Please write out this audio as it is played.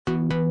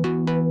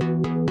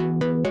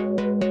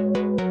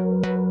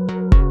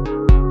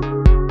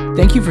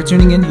Thank you for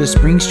tuning into the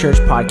Springs Church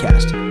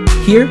podcast.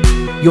 Here,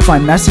 you'll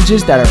find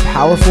messages that are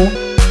powerful,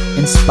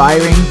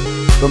 inspiring,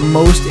 but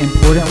most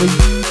importantly,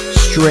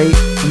 straight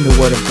from the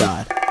Word of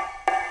God.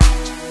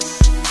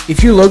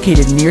 If you're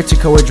located near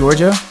Toccoa,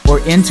 Georgia, or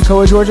in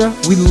Toccoa, Georgia,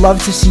 we'd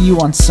love to see you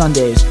on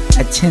Sundays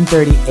at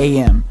 10:30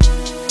 a.m.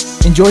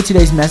 Enjoy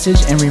today's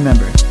message, and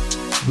remember,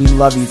 we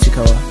love you,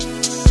 Toccoa.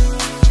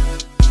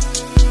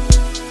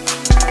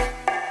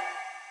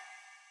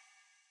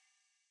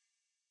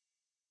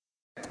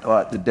 All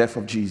right, the death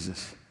of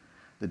Jesus.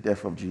 The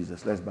death of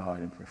Jesus. Let's bow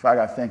and pray. Father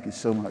God, thank you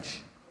so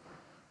much.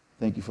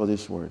 Thank you for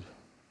this word.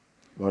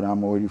 Lord,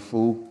 I'm already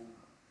full.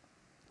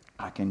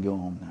 I can go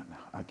home now.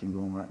 I can go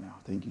home right now.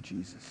 Thank you,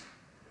 Jesus.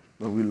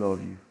 Lord, we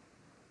love you.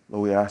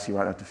 Lord, we ask you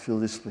right now to fill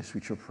this place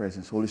with your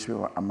presence. Holy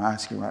Spirit, I'm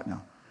asking right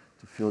now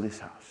to fill this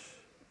house.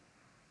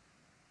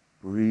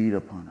 Breathe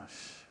upon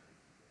us.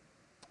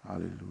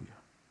 Hallelujah.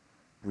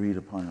 Breathe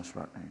upon us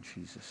right now in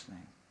Jesus'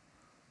 name.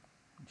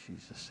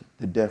 Jesus,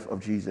 the death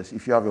of Jesus.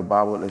 If you have your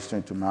Bible, let's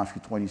turn to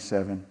Matthew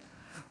 27,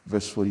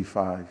 verse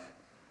 45.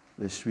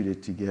 Let's read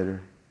it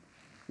together.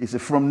 It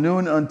says, from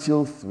noon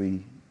until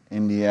 3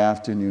 in the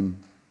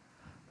afternoon,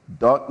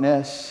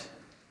 darkness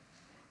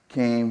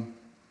came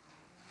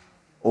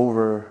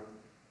over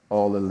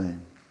all the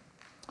land.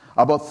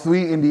 About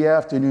 3 in the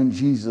afternoon,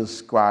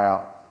 Jesus cried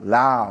out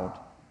loud,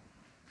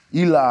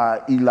 Eli,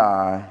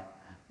 Eli,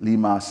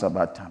 lema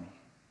sabachthani,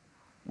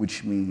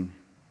 which means,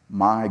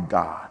 my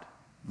God,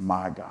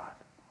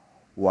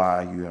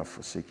 why you have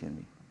forsaken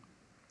me.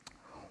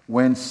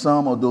 When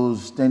some of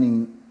those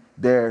standing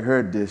there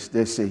heard this,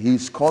 they said,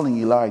 he's calling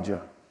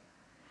Elijah.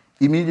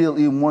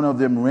 Immediately one of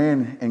them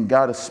ran and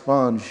got a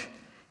sponge.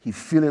 He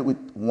filled it with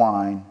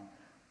wine,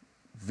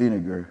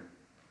 vinegar,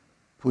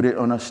 put it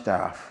on a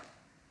staff,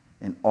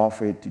 and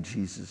offered it to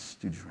Jesus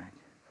to drink.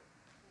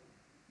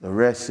 The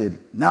rest said,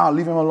 now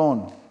leave him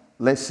alone.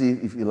 Let's see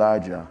if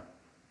Elijah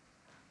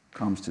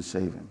comes to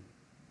save him.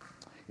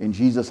 And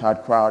Jesus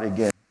had cried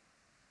again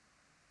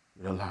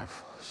with a loud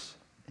voice,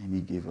 and he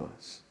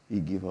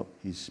gave up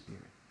his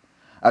spirit.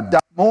 At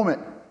that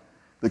moment,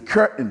 the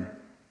curtain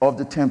of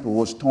the temple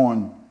was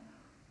torn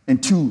in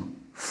two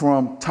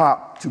from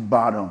top to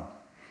bottom.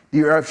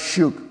 The earth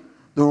shook,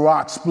 the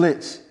rock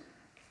split,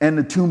 and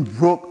the tomb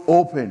broke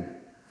open.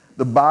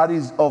 The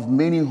bodies of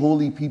many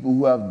holy people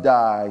who have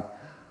died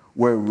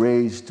were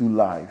raised to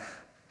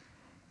life.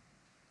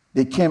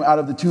 They came out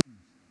of the tomb,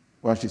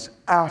 watch this,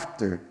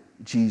 after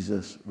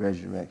Jesus'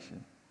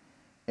 resurrection.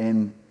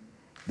 And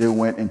they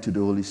went into the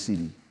holy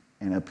city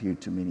and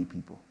appeared to many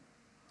people.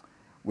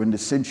 When the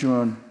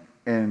centurion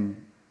and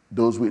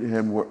those with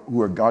him who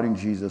were guarding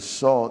Jesus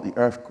saw the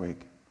earthquake,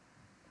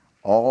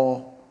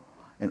 all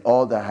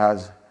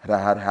that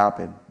had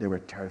happened, they were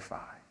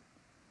terrified.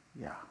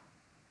 Yeah.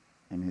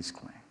 And his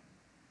claim,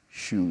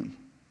 surely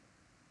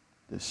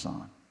the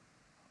Son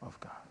of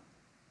God.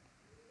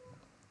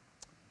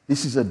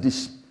 This is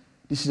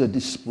a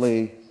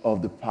display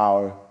of the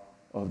power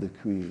of the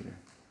Creator.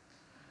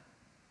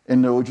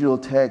 In the original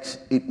text,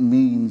 it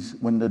means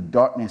when the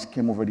darkness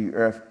came over the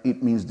earth,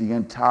 it means the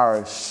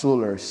entire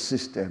solar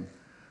system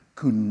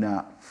could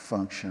not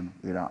function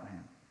without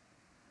him.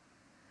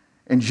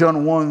 In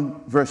John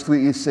 1, verse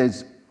 3, it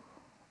says,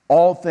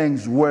 all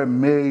things were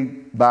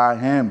made by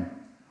him.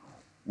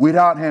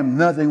 Without him,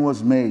 nothing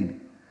was made.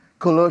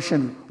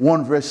 Colossians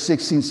 1, verse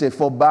 16 says,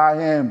 for by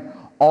him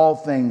all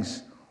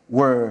things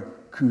were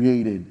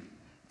created.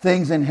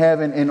 Things in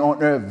heaven and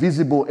on earth,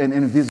 visible and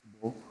invisible,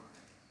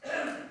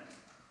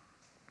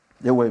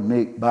 they were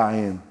made by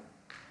him.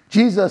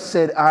 Jesus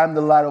said, I am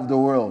the light of the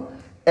world.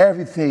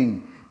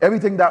 Everything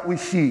that we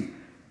see,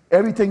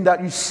 everything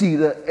that you see,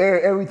 the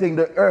air, everything,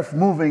 the earth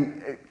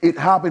moving, it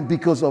happened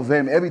because of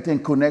him.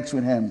 Everything connects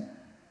with him.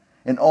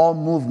 And all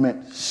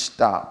movement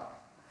stopped.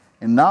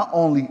 And not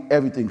only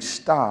everything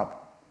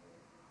stopped,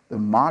 the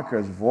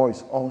mocker's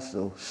voice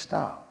also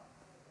stopped.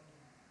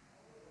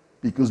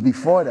 Because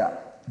before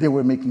that, they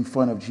were making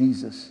fun of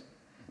Jesus.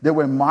 They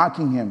were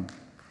mocking him.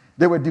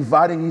 They were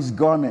dividing his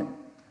garment.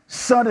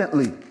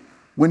 Suddenly,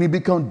 when it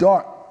became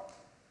dark,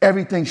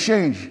 everything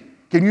changed.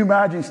 Can you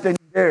imagine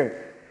standing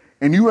there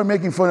and you were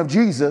making fun of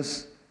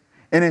Jesus,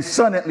 and then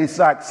suddenly it's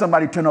like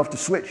somebody turned off the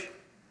switch.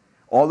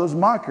 All those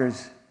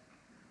mockers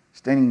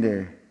standing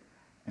there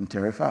and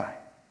terrified.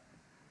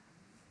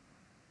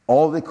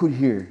 All they could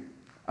hear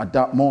at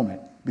that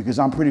moment, because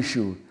I'm pretty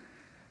sure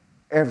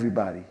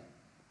everybody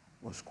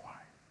was quiet.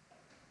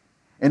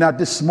 And at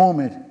this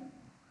moment,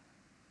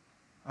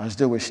 as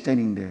they were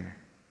standing there,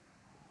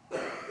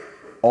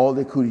 all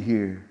they could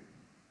hear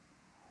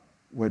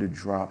were the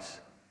drops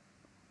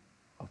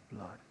of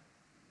blood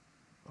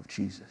of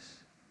Jesus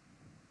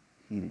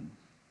hitting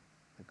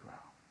the ground.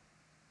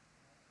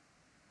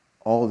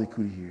 All they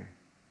could hear,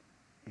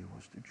 it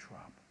was the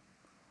drop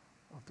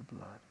of the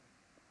blood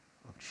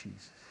of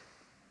Jesus.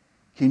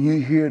 Can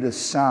you hear the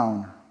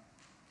sound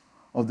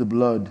of the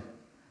blood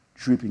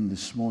dripping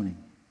this morning?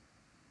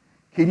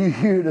 Can you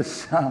hear the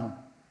sound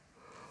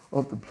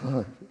of the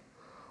blood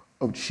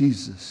of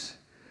Jesus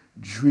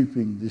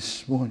dripping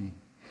this morning?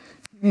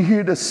 Can You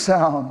hear the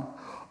sound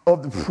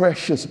of the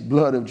precious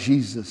blood of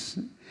Jesus.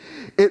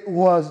 It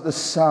was the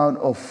sound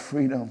of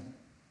freedom.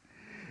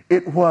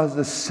 It was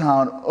the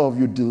sound of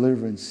your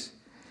deliverance.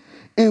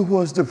 It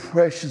was the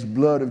precious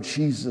blood of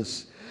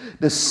Jesus,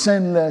 the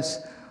sinless,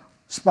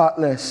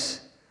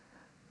 spotless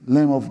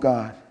Lamb of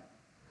God.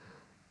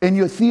 In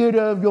your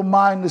theater of your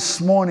mind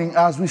this morning,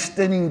 as we're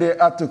standing there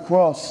at the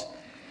cross,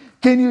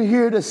 can you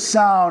hear the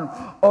sound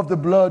of the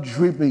blood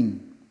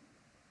dripping?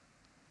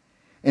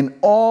 And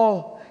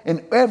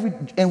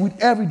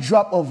with every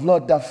drop of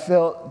blood that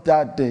fell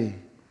that day,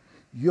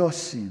 your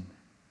sins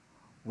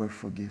were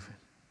forgiven.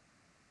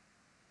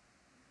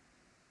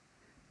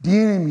 The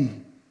enemy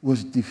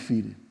was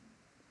defeated.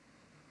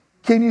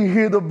 Can you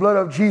hear the blood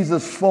of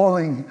Jesus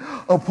falling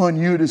upon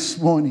you this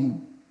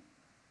morning?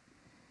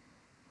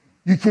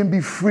 You can be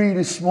free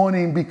this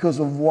morning because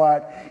of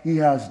what he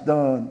has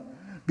done,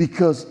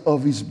 because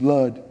of his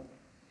blood.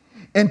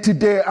 And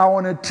today I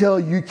want to tell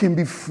you, you can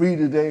be free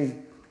today.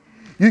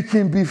 You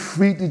can be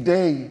free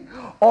today.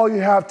 All you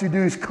have to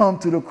do is come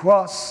to the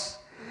cross.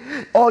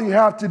 All you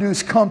have to do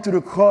is come to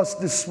the cross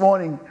this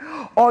morning.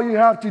 All you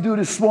have to do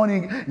this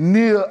morning,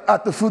 kneel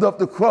at the foot of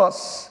the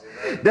cross.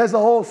 There's a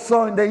whole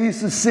song they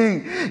used to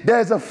sing.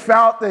 There's a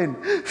fountain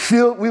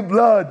filled with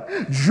blood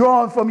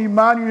drawn from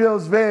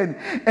Emmanuel's vein,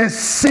 and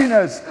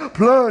sinners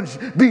plunge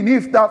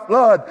beneath that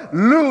blood,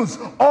 lose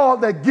all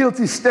their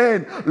guilty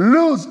stain,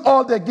 lose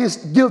all their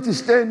guilty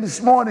stain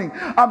this morning.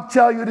 I'm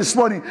telling you this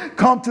morning,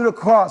 come to the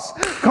cross.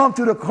 Come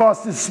to the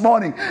cross this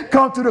morning.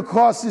 Come to the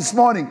cross this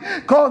morning.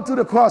 Come to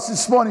the cross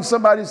this morning.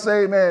 Somebody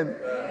say amen.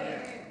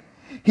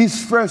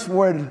 His first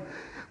word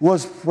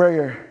was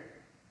prayer.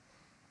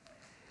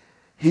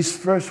 His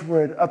first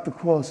word at the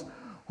cross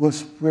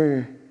was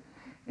prayer,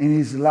 and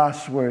his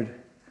last word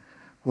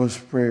was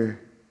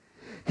prayer.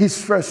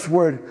 His first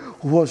word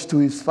was to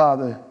his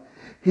Father.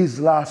 His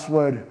last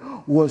word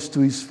was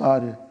to his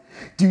Father.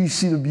 Do you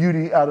see the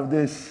beauty out of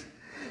this?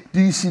 Do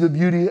you see the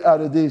beauty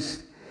out of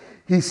this?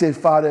 He said,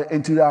 Father,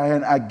 into thy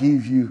hand I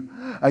give you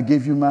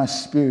my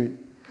spirit.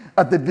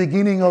 At the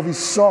beginning of his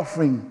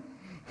suffering,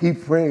 he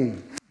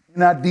prayed.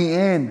 And at the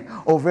end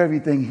of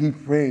everything, he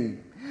prayed.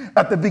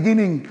 At the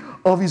beginning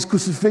of his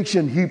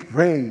crucifixion, he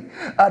prayed.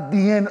 At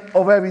the end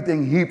of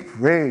everything, he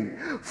prayed.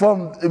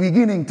 From the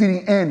beginning to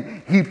the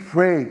end, he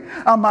prayed.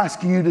 I'm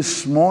asking you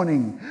this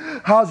morning,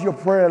 how's your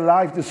prayer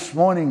life this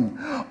morning?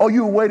 Are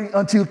you waiting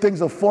until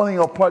things are falling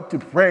apart to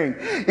pray?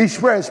 Each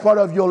prayer is part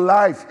of your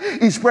life.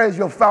 Each prayer is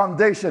your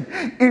foundation.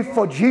 If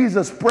for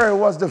Jesus, prayer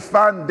was the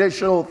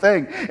foundational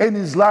thing in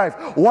his life,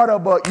 what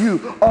about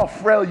you, a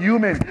frail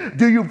human?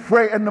 Do you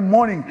pray in the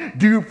morning?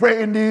 Do you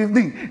pray in the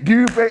evening? Do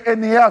you pray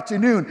in the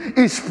afternoon?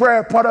 Is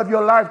prayer part of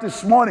your life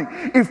this morning?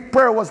 If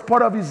prayer was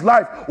part of his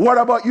life, what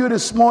about you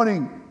this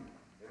morning?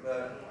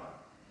 Amen.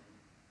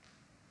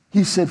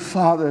 He said,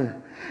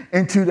 Father,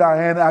 into thy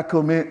hand I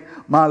commit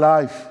my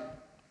life.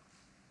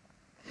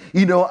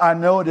 You know, I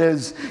know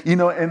there's, in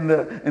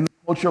the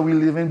culture we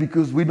live in,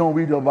 because we don't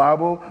read the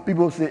Bible,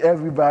 people say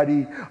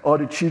everybody are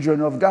the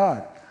children of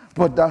God.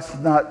 But that's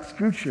not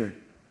scripture.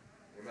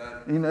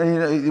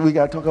 We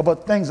got to talk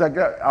about things like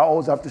that. I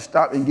always have to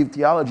stop and give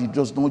theology.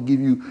 Just don't give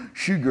you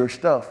sugar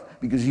stuff,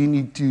 because you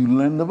need to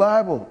learn the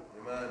Bible.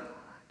 Amen.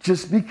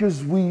 Just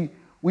because we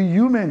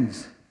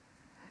humans,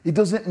 it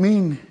doesn't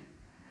mean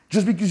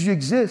just because you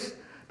exist.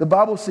 The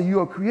Bible says you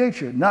are a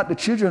creature, not the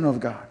children of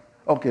God.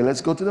 Okay,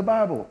 let's go to the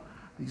Bible.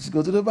 Let's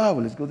go to the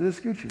Bible. Let's go to the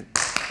scripture.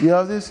 You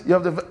have this? You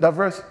have that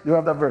verse? You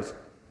have that verse.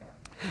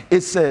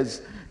 It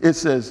says,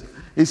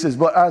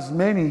 but as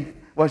many,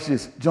 watch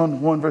this, John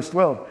 1 verse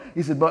 12.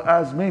 He said, but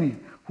as many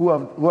who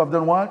have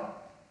done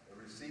what?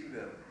 Receive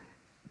them.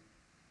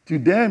 To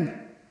them,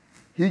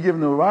 he gave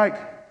them the right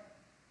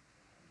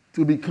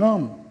to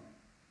become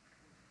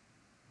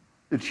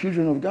the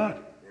children of God.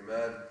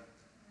 Amen.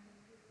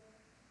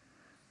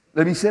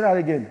 Let me say that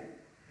again.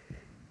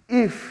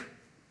 If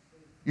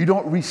you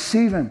don't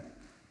receive him,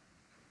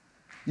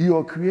 you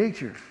are a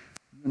creature.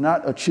 You're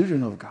not a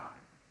children of God.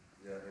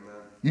 Yeah,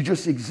 amen. You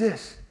just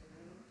exist.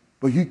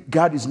 But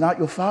God is not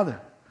your father.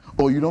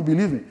 Or you don't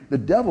believe me. The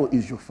devil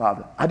is your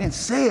father. I didn't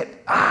say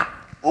it. I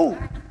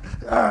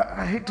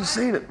hate to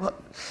say it, but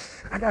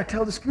I got to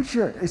tell the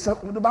scripture. It's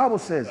what the Bible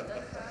says.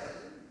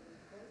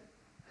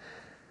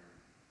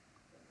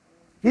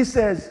 He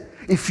says,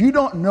 if you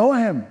don't know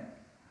him,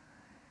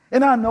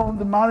 and I know in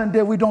the modern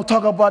day we don't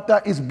talk about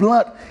that. It's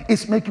blunt.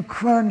 It's make you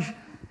cringe.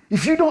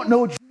 If you don't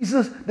know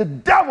Jesus, the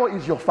devil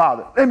is your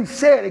father. Let me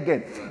say it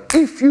again.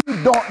 If you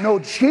don't know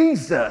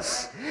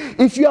Jesus,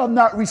 if you have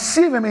not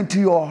received him into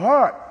your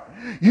heart,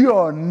 you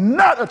are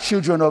not a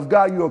children of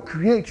God. You're a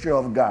creature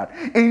of God.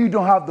 And you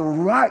don't have the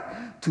right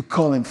to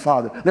call him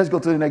Father. Let's go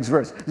to the next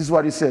verse. This is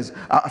what he says.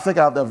 I think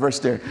I have that verse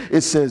there.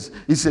 This is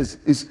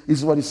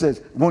what he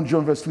says. 1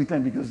 John verse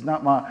 3:10, because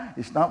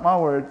it's not my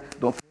word.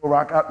 Don't throw a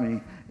rock at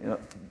me.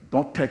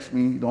 Don't text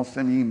me. Don't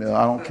send me email.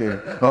 I don't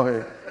care.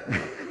 Okay.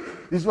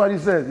 This is what he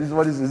says. This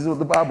is what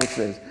the Bible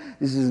says.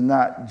 This is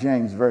not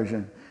James'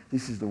 version.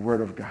 This is the word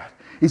of God.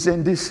 He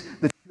said,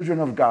 the children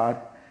of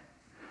God,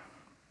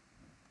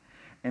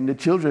 and the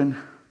children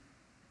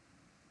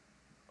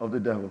of the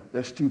devil.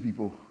 There's two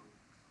people.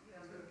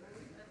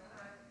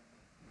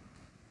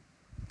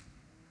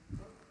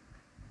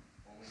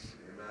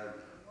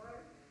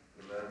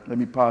 Let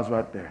me pause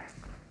right there.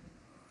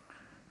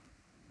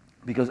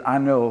 Because I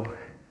know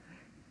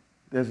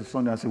there's a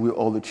song that says, we're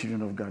all the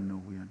children of God.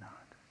 No, we are not.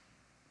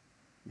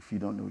 If you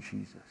don't know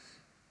Jesus,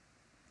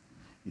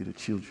 you're the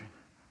children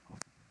of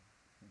God.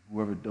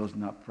 Whoever does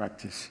not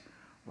practice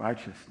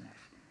righteousness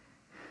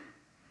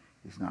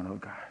is not of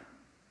God.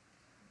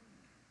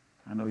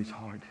 I know it's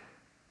hard,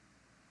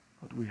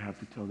 but we have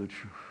to tell the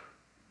truth.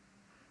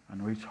 I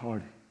know it's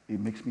hard. It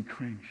makes me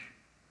cringe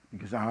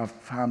because I have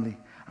family,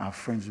 I have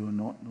friends who do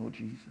not know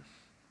Jesus.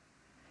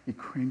 It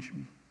cringed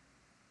me.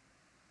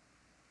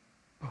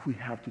 But we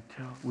have to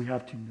tell, we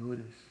have to know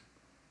this.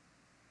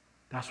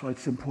 That's why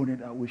it's important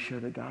that we share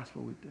the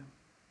gospel with them.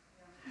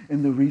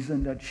 And the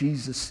reason that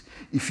Jesus,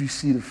 if you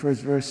see the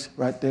first verse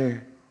right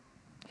there,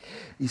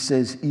 he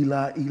says,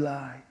 Eli,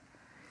 Eli.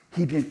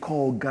 He didn't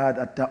call God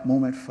at that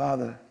moment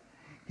Father.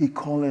 He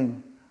called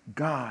him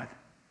God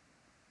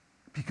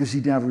because he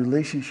didn't have a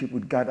relationship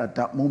with God at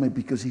that moment,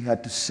 because he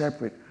had to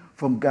separate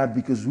from God,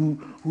 because who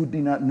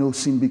did not know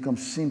sin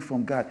becomes sin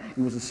from God.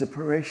 It was a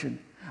separation.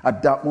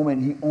 At that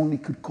moment, he only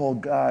could call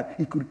God.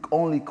 He could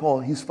only call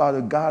his father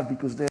God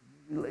because there's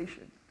a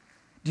relation.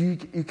 You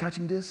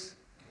catching this?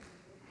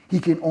 He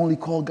can only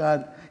call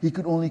God. He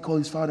could only call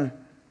his father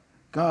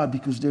God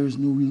because there is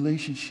no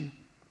relationship.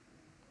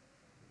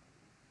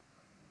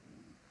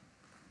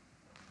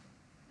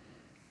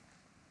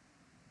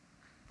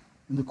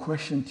 And the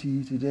question to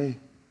you today,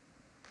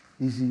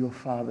 is he your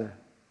father?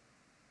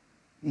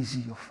 Is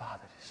he your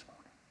father this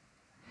morning?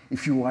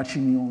 If you're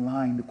watching me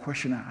online, the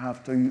question I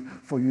have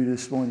for you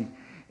this morning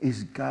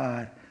is,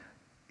 God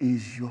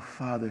is your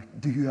father.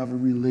 Do you have a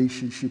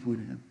relationship with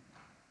him?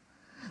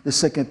 The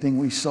second thing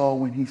we saw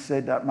when he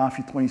said that,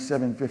 Matthew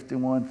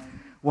 27:51,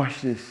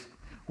 watch this,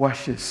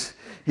 watch this.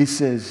 He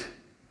says,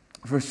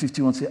 verse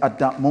 51 says, at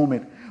that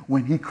moment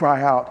when he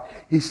cried out,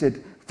 he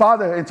said,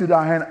 Father, into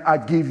thy hand I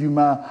give you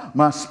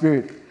my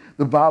spirit.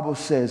 The Bible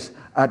says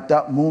at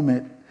that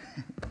moment,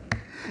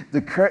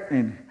 the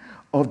curtain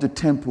of the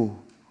temple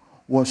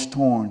was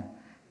torn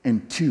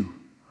in two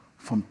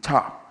from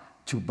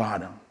top to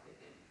bottom.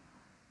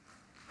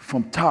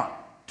 From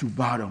top to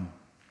bottom.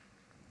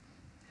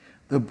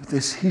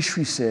 This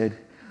history said,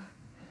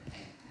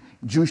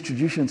 Jewish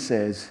tradition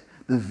says,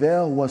 the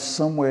veil was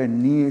somewhere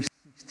near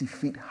 60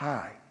 feet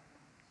high.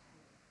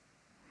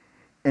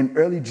 And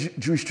early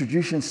Jewish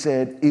tradition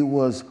said it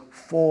was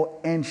 4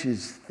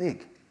 inches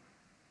thick.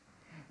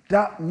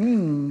 That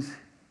means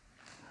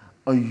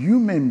a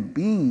human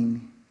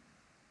being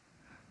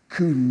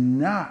could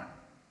not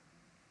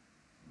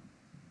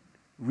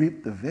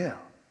rip the veil.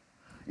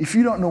 If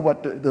you don't know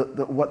what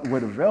where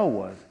the veil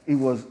was, it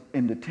was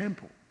in the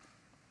temple.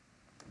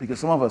 Because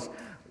some of us,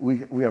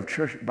 we have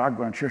church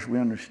background, church, we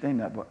understand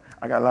that, but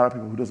I got a lot of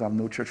people who doesn't have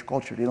no church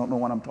culture. They don't know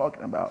what I'm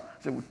talking about.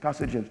 I say, well,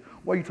 Pastor James,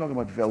 what are you talking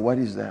about the veil? What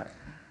is that?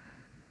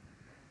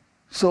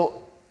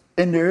 So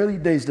in the early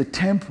days, the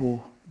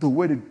temple,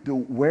 where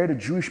the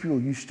Jewish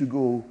people used to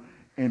go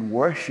and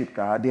worship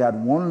God, they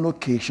had one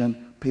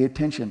location. Pay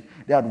attention.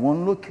 They had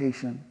one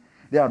location.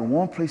 They had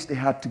one place they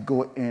had to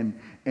go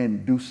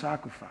and do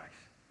sacrifice.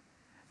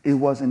 It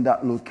was in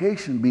that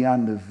location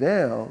beyond the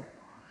veil.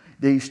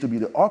 There used to be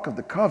the Ark of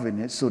the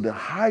Covenant. So the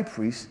high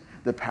priest,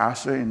 the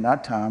pastor in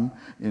that time,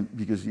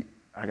 because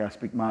I got to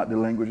speak the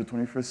language of the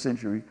 21st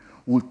century,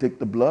 would take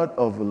the blood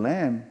of a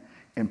lamb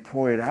and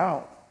pour it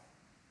out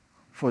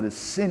for the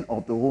sin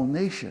of the whole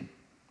nation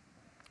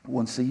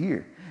once a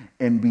year.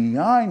 And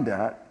behind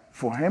that,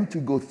 for him to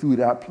go through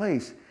that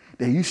place,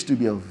 there used to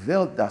be a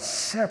veil that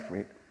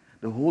separated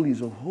the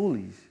holies of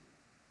holies.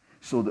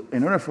 So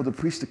in order for the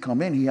priest to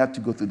come in, he had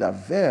to go through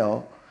that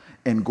veil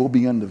and go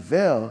beyond the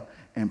veil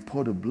and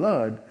pour the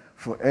blood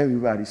for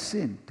everybody's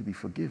sin to be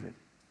forgiven.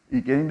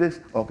 You getting this?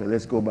 Okay,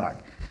 let's go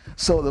back.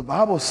 So the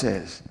Bible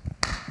says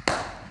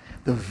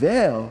the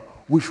veil,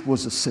 which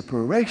was a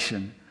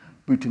separation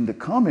between the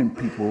common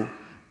people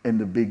and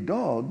the big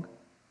dog,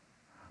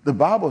 the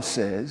Bible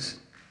says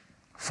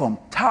from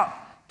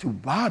top to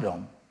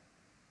bottom,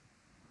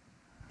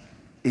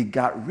 it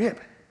got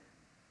ripped.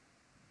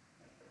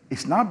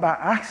 It's not by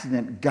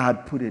accident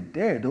God put it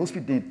there.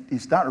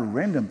 It's not a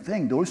random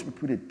thing. The Holy Spirit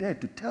put it there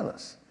to tell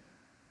us.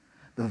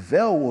 The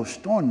veil was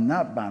torn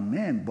not by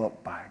men,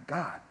 but by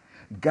God.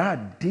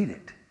 God did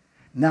it,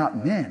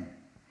 not men.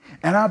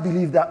 And I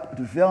believe that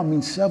the veil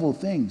means several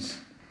things.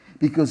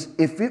 Because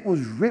if it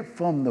was ripped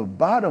from the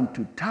bottom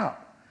to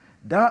top,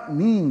 that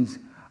means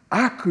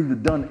I could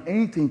have done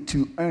anything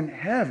to earn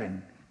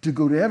heaven, to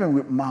go to heaven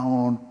with my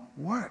own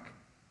work.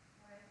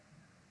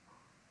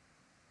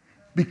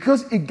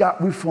 Because it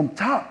got ripped from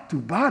top to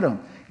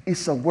bottom,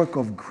 it's a work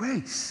of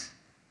grace.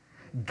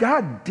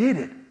 God did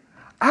it.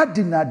 I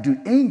did not do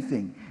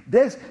anything.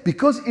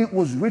 Because it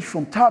was ripped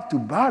from top to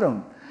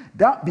bottom,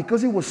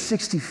 because it was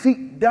 60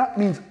 feet, that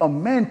means a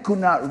man could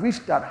not reach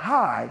that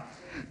high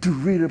to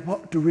read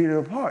it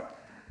apart.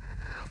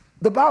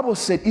 The Bible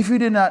said, if you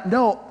did not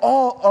know,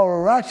 all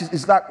our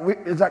righteousness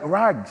is like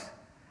rags.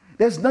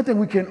 There's nothing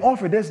we can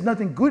offer. There's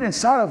nothing good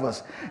inside of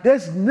us.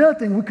 There's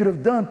nothing we could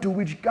have done to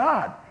reach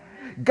God.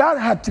 God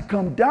had to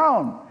come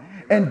down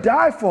and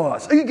die for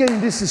us. Are you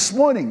getting this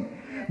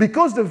morning?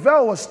 Because the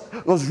veil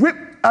was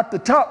ripped at the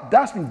top,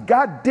 that's when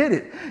God did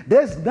it.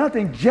 There's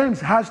nothing James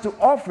has to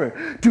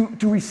offer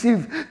to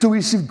receive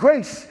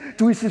grace,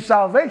 to receive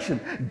salvation.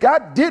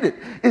 God did it.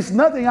 It's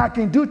nothing I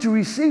can do to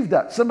receive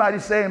that. Somebody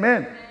say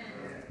amen.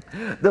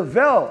 The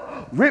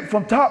veil ripped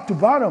from top to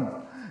bottom.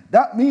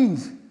 That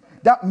means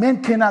that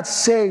man cannot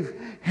save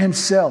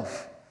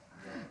himself.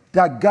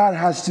 That God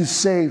has to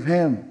save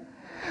him.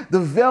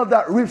 The veil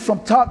that rips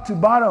from top to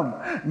bottom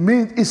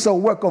means it's a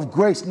work of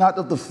grace, not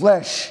of the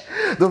flesh.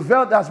 The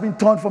veil that's been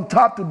torn from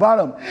top to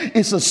bottom,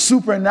 it's a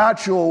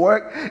supernatural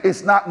work.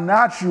 It's not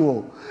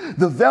natural.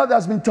 The veil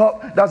that's been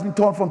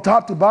torn from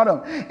top to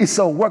bottom, it's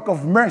a work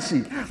of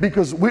mercy.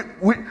 Because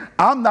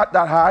I'm not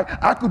that high.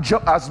 I could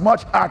jump as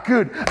much I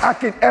could. I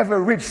can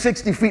ever reach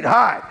 60 feet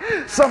high.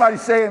 Somebody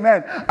say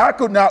amen. I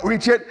could not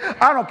reach it.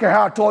 I don't care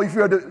how tall, if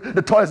you're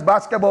the tallest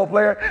basketball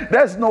player.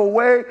 There's no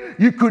way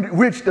you could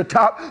reach the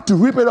top to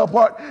rip it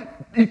apart.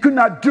 You could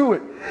not do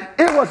it.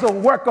 It was a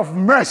work of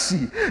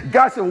mercy.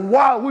 God said,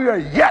 while we are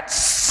yet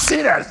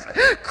sinners,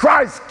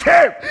 Christ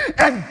came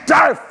and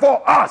died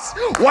for us.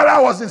 While I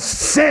was in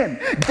sin,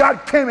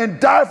 God came and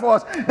died for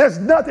us. There's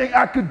nothing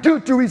I could do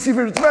to receive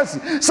His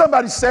mercy.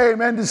 Somebody say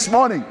amen this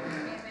morning.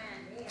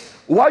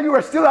 While you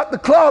were still at the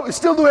club, you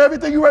still doing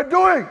everything you were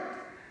doing.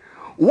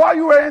 While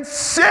you were in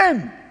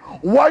sin,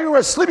 while you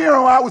were sleeping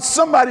around with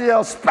somebody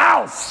else's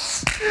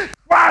spouse,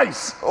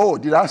 Christ. Oh,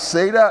 did I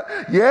say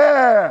that?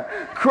 Yeah,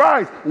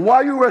 Christ.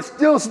 While you were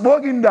still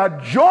smoking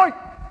that joint,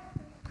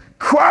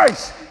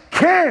 Christ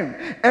came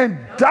and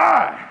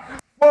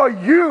died for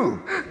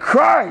you.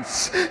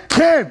 Christ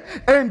came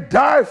and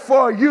died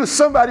for you.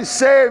 Somebody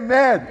say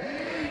amen.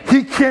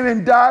 He came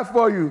and died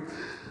for you.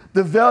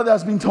 The veil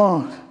that's been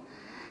torn,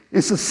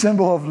 it's a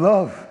symbol of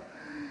love.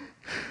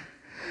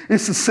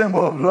 It's a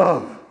symbol of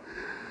love.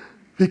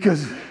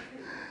 Because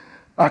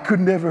I could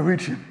never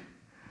reach Him.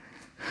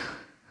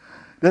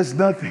 There's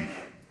nothing.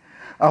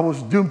 I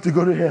was doomed to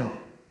go to hell.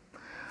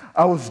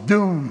 I was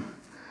doomed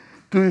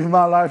to live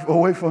my life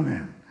away from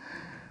Him.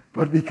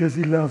 But because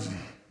He loves me.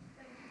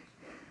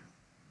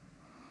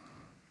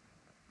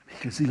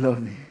 Because He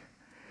loved me.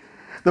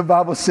 The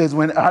Bible says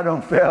when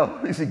Adam fell,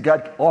 you see,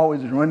 God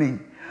always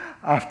running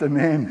after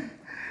man.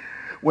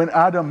 When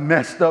Adam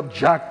messed up,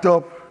 jacked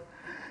up,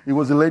 it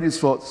was the lady's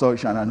fault. Sorry,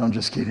 Shannon, I'm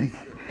just kidding.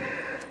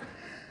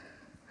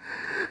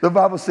 The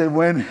Bible said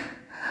when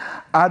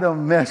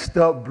Adam messed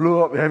up,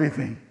 blew up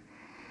everything.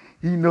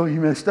 He know he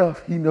messed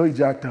up. He know he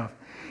jacked up.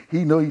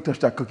 He know he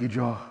touched that cookie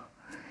jar.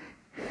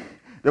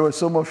 There was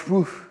so much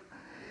proof.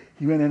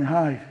 He went and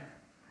hid.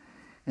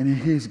 And he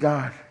hears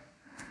God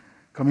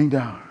coming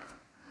down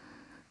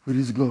with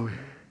His glory.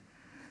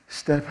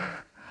 Step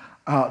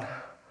out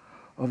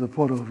of the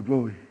portal of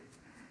glory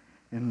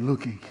and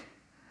looking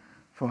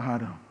for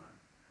Adam.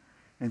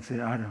 And say,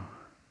 Adam,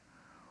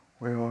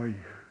 where are you?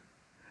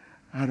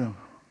 Adam,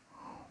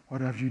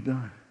 what have you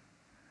done?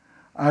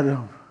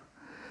 Adam,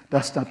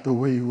 that's not the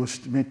way it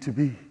was meant to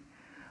be.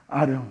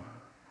 Adam,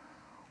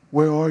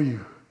 where are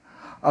you?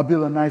 I'll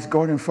build a nice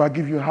garden for you. I'll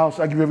give you a house.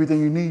 I'll give you everything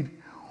you need.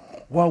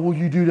 Why would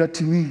you do that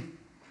to me?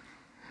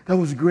 That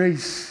was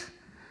grace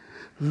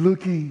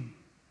looking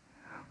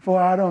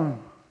for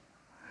Adam.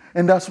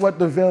 And that's what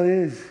the veil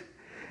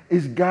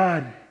is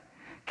God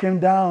came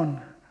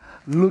down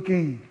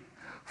looking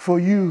for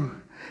you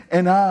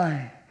and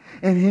I.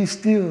 And He's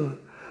still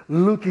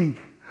looking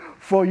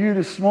for you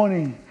this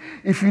morning.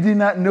 If you did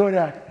not know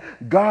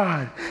that,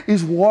 God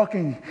is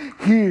walking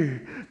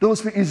here.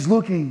 Those people is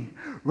looking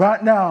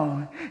right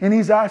now, and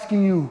He's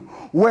asking you,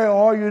 where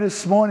are you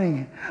this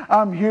morning?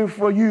 I'm here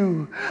for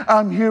you.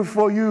 I'm here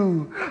for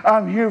you.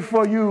 I'm here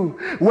for you.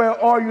 Where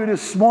are you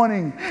this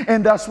morning?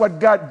 And that's what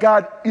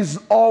God is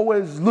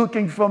always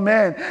looking for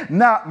man,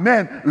 not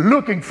men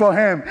looking for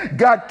Him.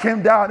 God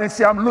came down and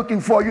said, I'm looking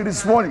for you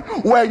this morning.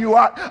 Where you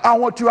are, I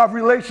want to have a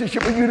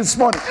relationship with you this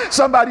morning.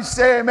 Somebody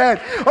say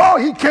amen. Oh,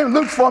 He came and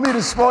look for me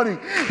this morning.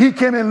 He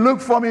came and look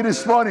for me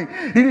this morning.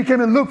 He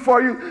came and look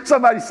for you.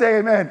 Somebody say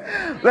amen.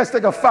 Let's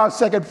take a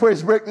 5-second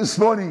praise break this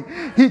morning.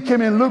 He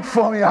came and looked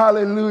for me.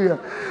 Hallelujah.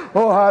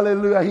 Oh,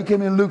 hallelujah. He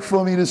came and looked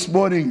for me this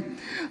morning.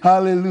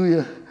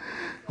 Hallelujah.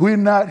 We're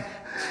not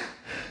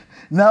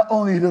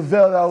only the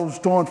veil that was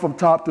torn from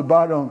top to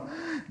bottom,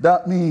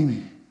 that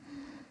means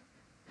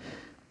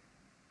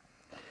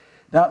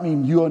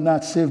you are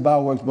not saved by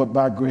works but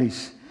by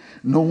grace.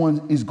 No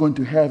one is going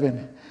to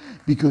heaven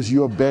because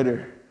you're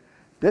better.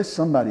 There's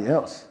somebody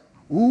else.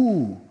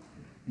 Ooh,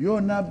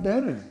 you're not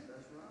better.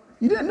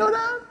 You didn't know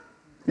that?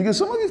 Because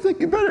some of you think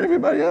you're better than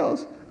everybody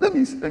else. Let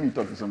me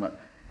talk to somebody.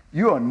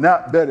 You are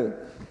not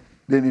better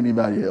than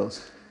anybody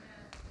else.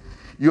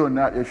 You're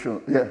not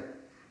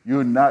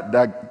you're not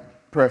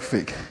that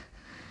perfect.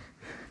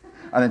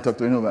 I didn't talk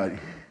to nobody.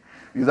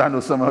 Because I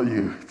know some of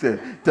you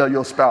tell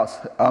your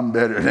spouse, I'm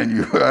better than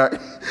you. Right?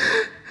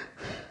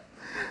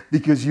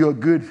 because you're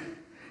good.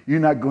 You're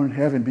not going to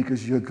heaven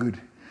because you're good,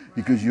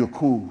 because you're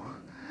cool,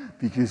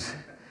 because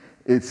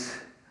it's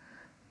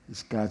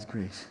God's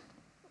grace.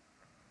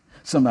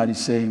 Somebody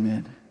say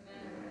amen.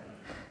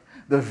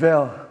 The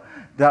veil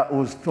that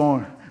was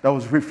torn, that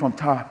was ripped from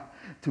top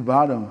to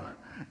bottom,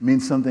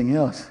 means something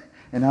else.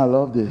 And I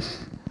love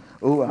this.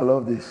 Oh, I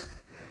love this.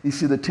 You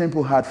see, the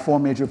temple had 4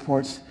 major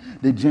parts: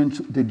 the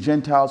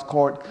Gentiles'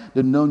 court,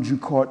 the non-Jew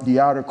court, the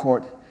outer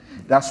court.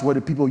 That's where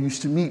the people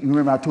used to meet.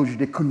 Remember, I told you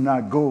they could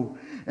not go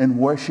and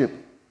worship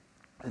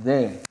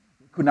there. They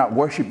could not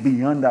worship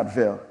beyond that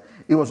veil.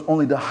 It was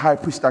only the high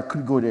priest that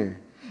could go there.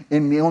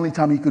 And the only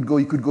time he could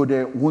go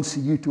there once a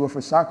year to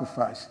offer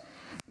sacrifice.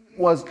 It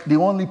was the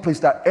only place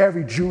that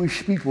every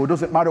Jewish people, it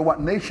doesn't matter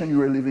what nation you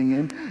were living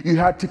in, you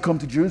had to come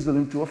to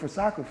Jerusalem to offer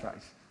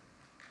sacrifice.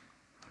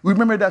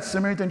 Remember that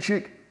Samaritan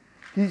chick?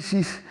 You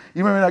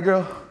remember that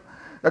girl,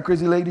 that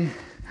crazy lady?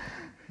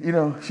 You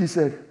know, she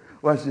said,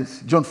 watch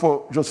this, John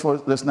 4,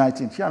 verse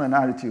 19. She had an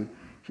attitude.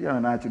 She had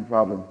an attitude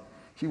problem.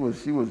 She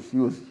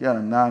had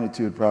an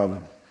attitude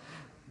problem.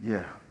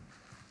 Yeah.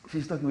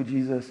 She's talking with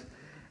Jesus.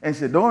 And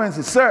she said, don't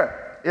answer,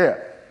 sir.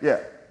 Yeah.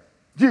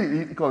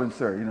 He called him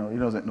sir. You know, he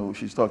doesn't know who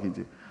she's talking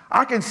to.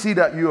 I can see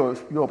that you're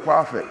a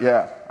prophet.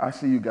 Yeah, I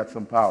see you got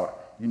some power.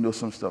 You know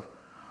some stuff.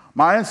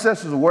 My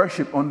ancestors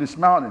worship on this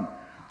mountain.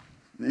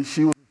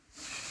 She was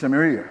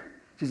Samaria.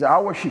 She said, I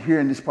worship here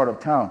in this part of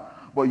town.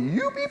 But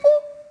you people?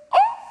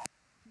 Oh!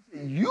 She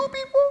said, you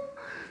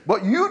people?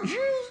 But you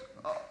Jews?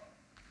 Oh.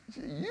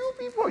 She said, you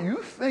people,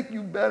 you think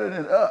you better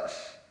than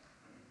us.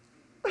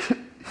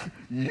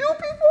 You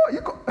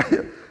people?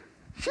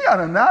 She had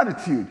an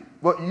attitude.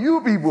 But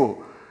you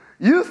people,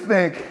 you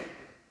think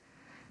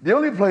the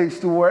only place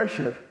to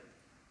worship,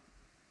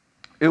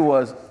 it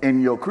was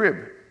in your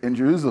crib in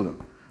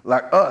Jerusalem.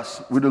 Like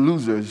us, we're the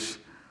losers.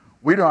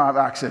 We don't have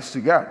access to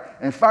God.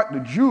 In fact, the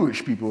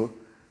Jewish people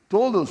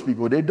told those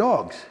people they're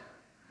dogs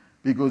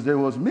because they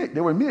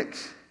were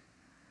mixed.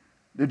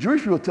 The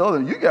Jewish people tell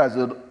them, you guys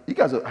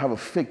have a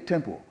fake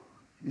temple.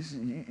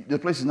 The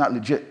place is not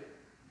legit.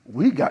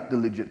 We got the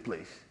legit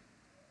place.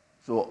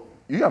 So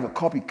you have a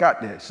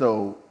copycat there.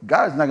 So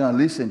God's not going to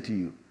listen to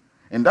you.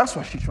 And that's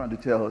what she's trying to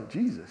tell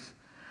Jesus.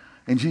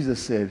 And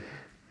Jesus said,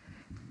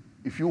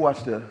 if you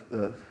watch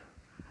the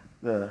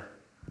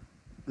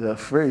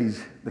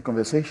phrase, the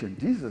conversation,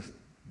 Jesus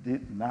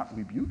did not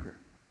rebuke her.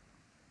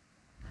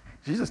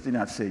 Jesus did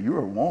not say, you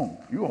are wrong.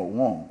 You are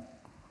wrong.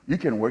 You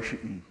can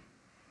worship me.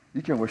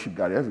 You can worship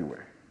God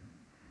everywhere.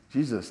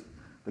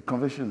 The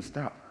conversation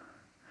stopped.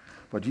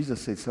 But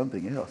Jesus said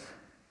something else.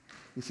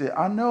 He said,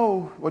 I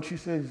know what you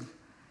said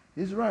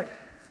is right.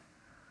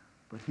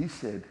 But he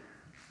said,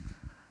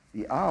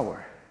 the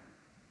hour.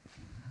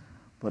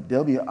 But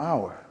there'll be an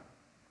hour.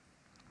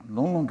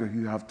 No longer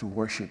you have to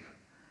worship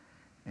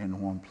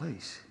in one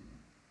place.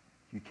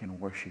 You can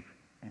worship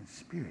in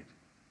spirit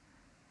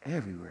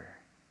everywhere.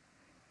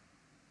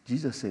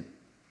 Jesus said,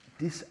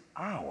 this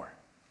hour.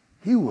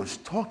 He was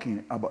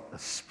talking about a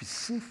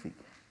specific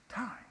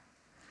time.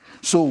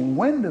 So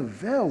when the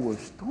veil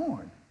was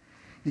torn,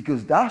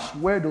 because that's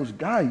where those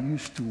guys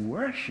used to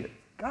worship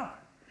God.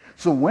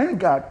 So when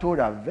God tore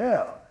that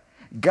veil,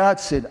 God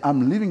said,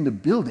 I'm leaving the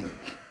building.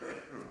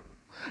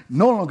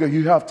 No longer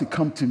you have to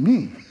come to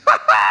me.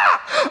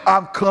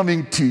 I'm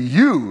coming to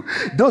you.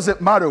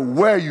 Doesn't matter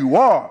where you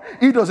are.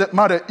 It doesn't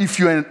matter if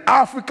you're in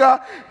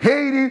Africa,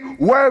 Haiti,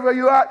 wherever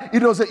you are. It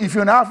doesn't if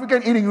you're an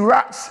African eating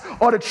rats,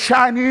 or the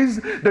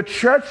Chinese, the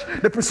church,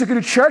 the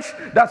persecuted church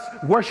that's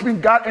worshiping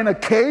God in a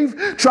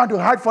cave, trying to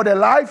hide for their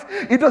life.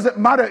 It doesn't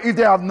matter if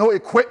they have no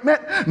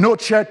equipment, no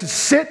chair to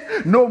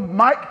sit, no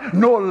mic,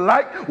 no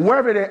light,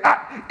 wherever they're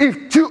at.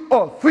 If 2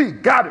 or 3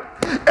 gather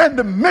in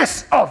the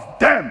midst of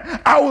them,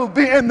 I will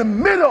be in the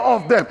middle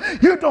of them.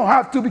 You don't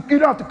have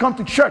to come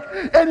to church.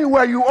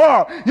 Anywhere you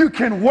are, you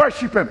can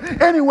worship him.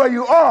 Anywhere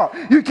you are,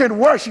 you can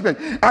worship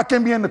him. I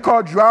can be in the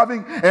car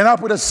driving and I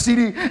put a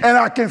CD and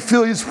I can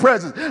feel his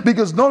presence,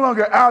 because no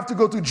longer I have to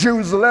go to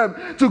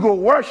Jerusalem to go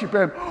worship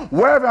him.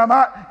 Wherever I'm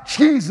at,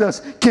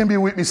 Jesus can be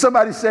with me.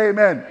 Somebody say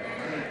amen.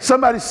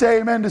 Somebody say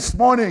amen this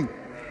morning.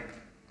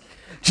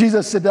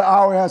 Jesus said the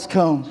hour has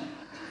come.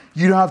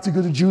 You don't have to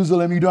go to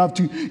Jerusalem. You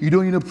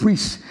don't need a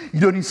priest. You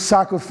don't need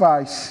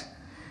sacrifice.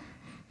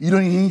 You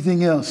don't need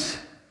anything else.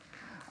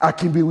 I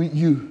can be with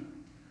you.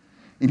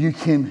 And you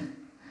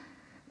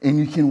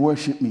can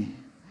worship me.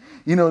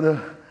 You know,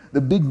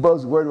 the big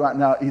buzzword right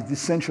now is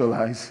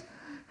decentralized.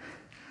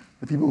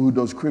 The people who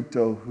does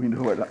crypto, we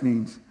know what that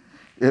means.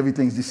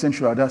 Everything's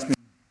decentralized. That's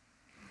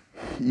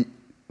mean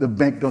the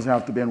bank doesn't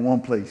have to be in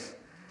one place.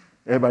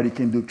 Everybody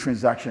can do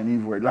transaction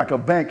anywhere. Like a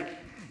bank,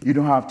 you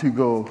don't have to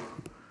go.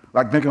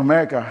 Like Bank of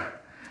America,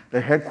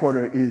 the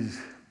headquarters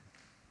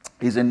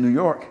is in New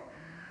York,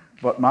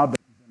 but my bank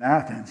is in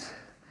Athens.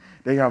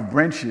 They have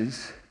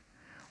branches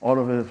all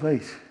over the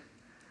place.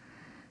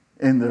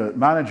 And the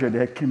manager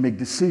there can make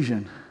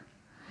decision.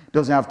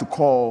 Doesn't have to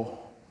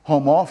call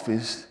home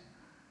office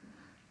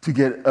to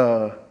get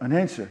an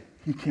answer.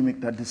 He can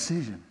make that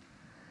decision.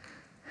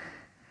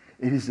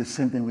 It is the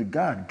same thing with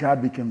God.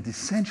 God became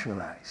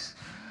decentralized.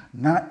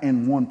 not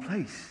in one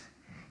place.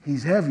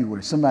 He's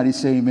everywhere. Somebody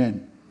say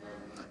amen.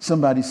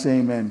 Somebody say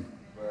amen.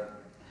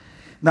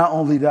 Not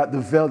only that, the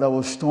veil that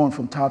was torn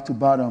from top to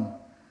bottom,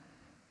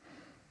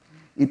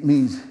 it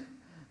means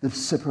the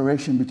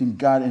separation between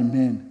God and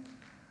man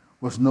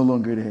was no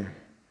longer there.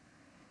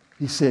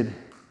 He said,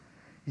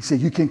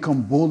 you can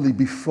come boldly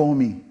before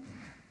me.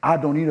 I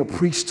don't need a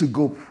priest to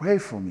go pray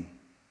for me.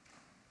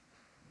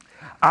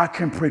 I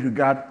can pray to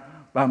God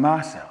by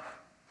myself.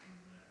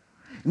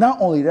 Not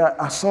only that,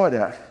 I saw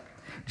that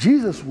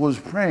Jesus was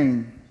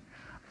praying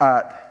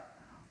at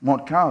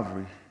Mount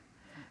Calvary,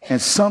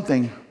 and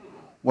something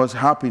was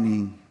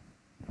happening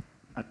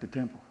at the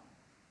temple.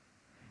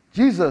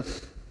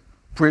 Jesus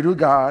prayed to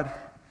God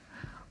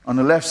on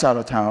the left side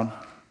of town,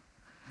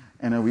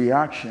 and a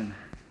reaction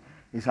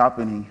is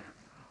happening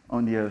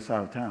on the other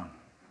side of town.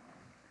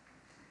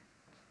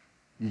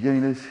 You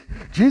getting this?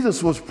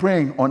 Jesus was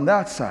praying on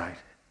that side,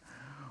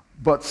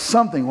 but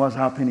something was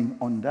happening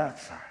on that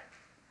side.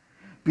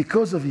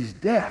 Because of his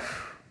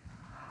death,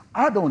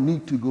 I don't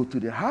need to go to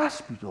the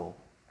hospital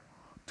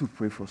to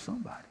pray for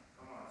somebody.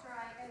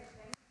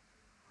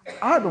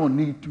 I don't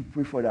need to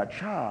pray for that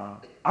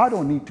child. I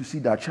don't need to see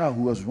that child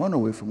who has run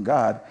away from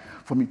God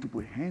for me to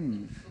put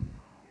hands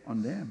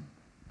on them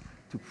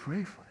to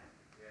pray for them.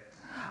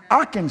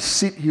 I can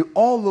sit here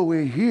all the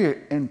way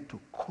here in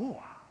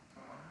Toccoa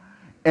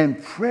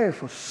and pray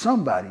for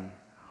somebody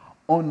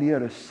on the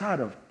other side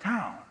of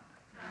town.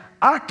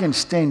 I can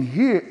stand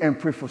here and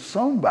pray for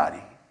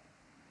somebody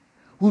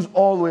who's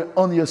all the way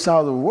on the other side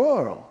of the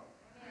world,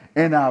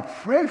 and I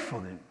pray for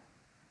them,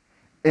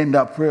 and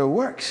that prayer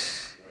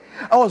works.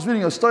 I was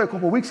reading a story a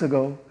couple of weeks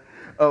ago.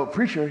 A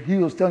preacher, he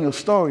was telling a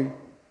story.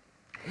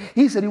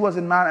 He said he was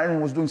in Manhattan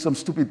and was doing some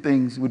stupid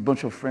things with a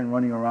bunch of friends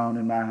running around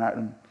in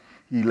Manhattan.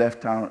 He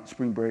left town on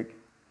spring break.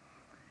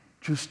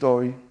 True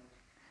story.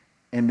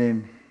 And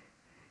then,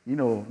 you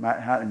know,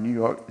 Manhattan, New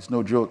York, it's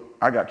no joke.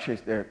 I got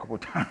chased there a couple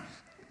of times.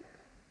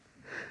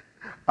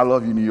 I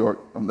love you, New York.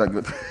 I'm that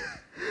good.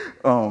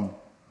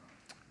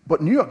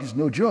 But New York is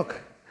no joke.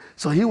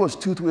 So he was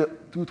 2,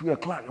 3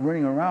 o'clock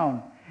running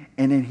around,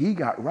 and then he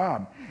got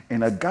robbed.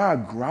 And a guy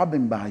grabbed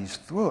him by his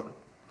throat,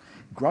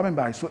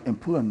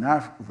 and pulled a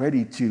knife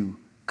ready to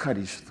cut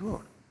his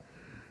throat.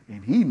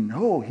 And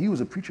he was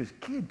a preacher's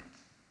kid.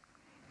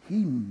 He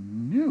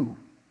knew,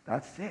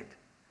 that's it.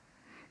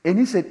 And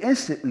he said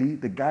instantly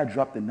the guy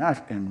dropped the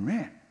knife and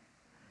ran.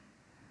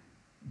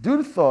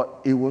 Dude thought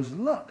it was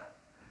luck.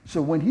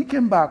 So when he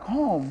came back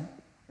home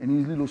in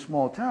his little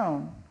small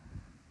town,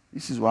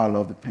 this is why I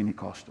love the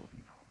Pentecostal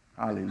people.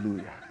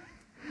 Hallelujah.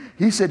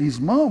 He said his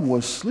mom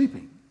was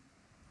sleeping.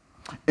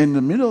 In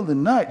the middle of the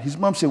night, his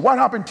mom said, "What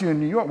happened to you in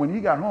New York?" When he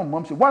got home,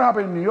 mom said, "What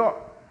happened in New York?"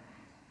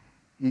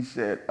 He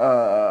said,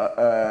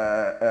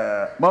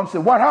 Mom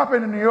said, "What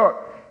happened in New York?"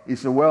 He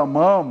said, "Well,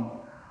 Mom,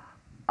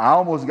 I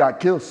almost got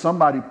killed.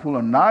 Somebody pulled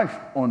a knife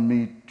on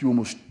me to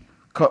almost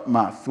cut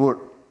my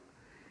throat."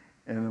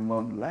 And the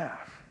mom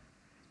laughed.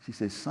 She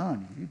said,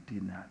 "Son, you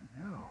did not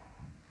know.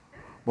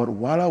 But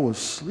while I was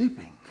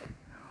sleeping,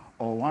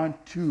 around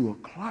 2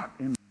 o'clock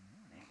in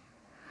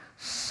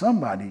the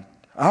morning,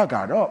 I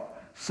got up.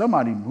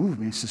 Somebody moved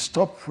me and said,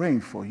 'Stop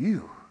praying for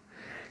you.'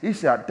 He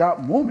said, at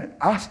that moment,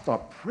 I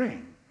stopped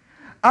praying.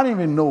 I didn't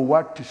even know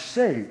what to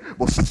say,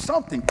 but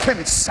something came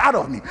inside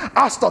of me.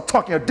 I started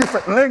talking a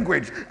different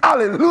language.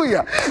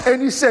 Hallelujah.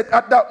 And he said,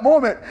 at that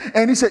moment,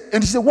 and he said,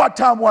 "What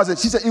time was it?"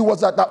 She said, "It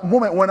was at that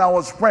moment when I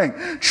was praying."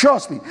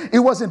 Trust me, it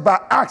wasn't by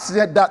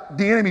accident that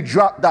the enemy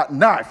dropped that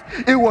knife.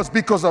 It was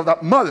because of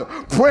that mother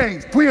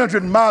praying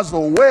 300 miles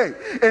away.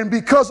 And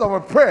because of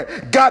her prayer,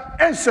 God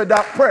answered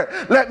that prayer.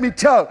 Let me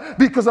tell you,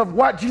 because of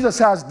what Jesus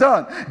has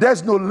done,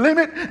 there's no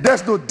limit,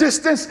 there's no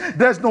distance,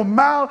 there's no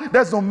mile,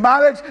 there's no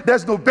mileage,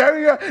 there's no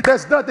barrier.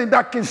 There's nothing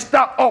that can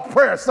stop our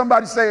prayer.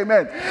 Somebody say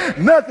amen.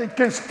 Nothing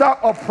can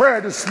stop our prayer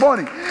this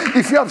morning.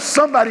 If you have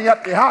somebody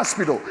at the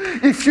hospital,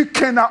 if you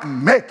cannot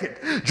make it,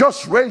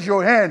 just raise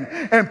your hand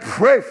and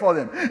pray for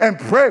them, and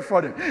pray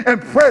for them, and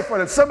pray for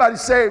them. Somebody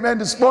say amen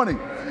this morning.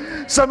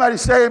 Somebody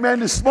say amen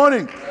this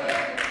morning.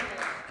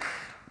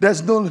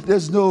 There's no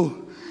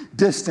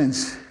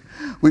distance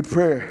with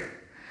prayer.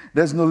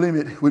 There's no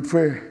limit with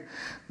prayer.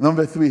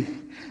 Number 3,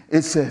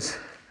 it says,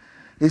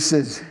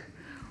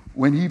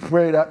 when he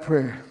prayed that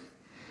prayer,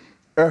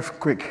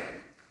 earthquake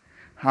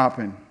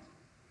happened.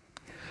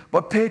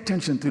 But pay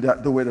attention to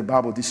that, the way the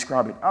Bible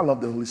describes it. I love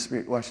the Holy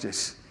Spirit. Watch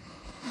this.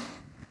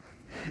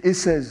 It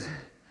says,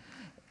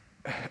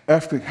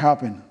 earthquake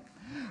happened.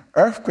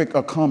 Earthquakes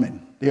are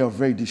common. They are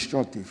very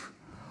destructive.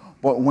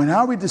 But when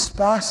I read this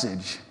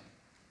passage,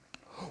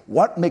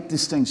 what makes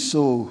this thing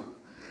so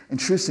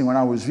interesting when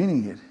I was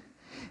reading it,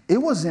 it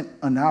wasn't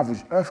an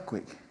average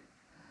earthquake.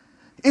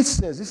 It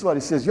says, this is what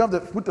it says. You have to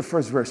put the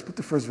first verse. Put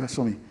the first verse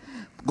for me.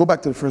 Go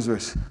back to the first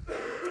verse.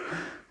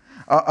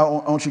 I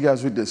want you guys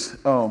to read this.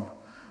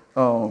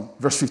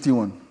 Verse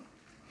 51.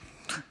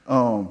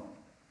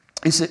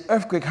 It said,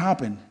 earthquake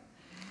happened.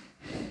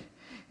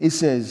 It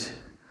says,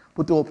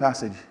 put the whole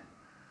passage.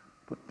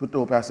 Put the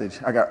whole passage.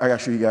 I got to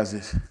show you guys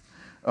this.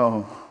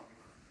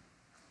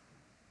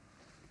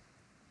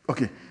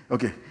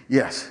 Okay,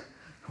 yes.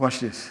 Watch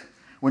this.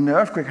 When the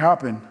earthquake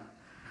happened,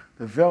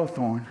 the veil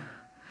thorn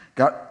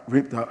got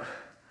ripped out,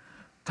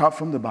 top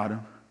from the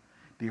bottom.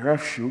 The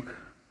earth shook.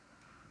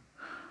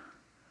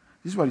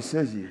 This is what he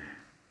says here.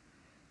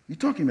 You're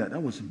talking about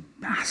that was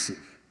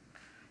massive.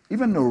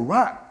 Even the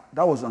rock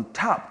that was on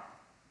top.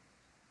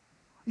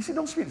 You see,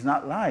 those Spirit's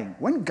not lying.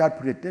 When God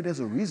put it there, there's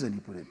a reason he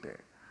put it there.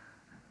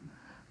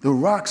 The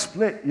rock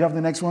split. You have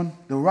the next one?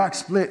 The rock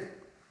split.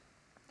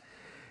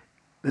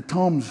 The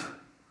tombs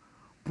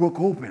broke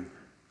open.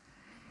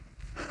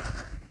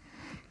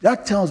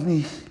 That tells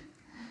me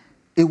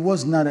it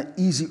was not an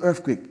easy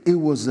earthquake. It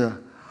was a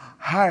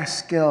high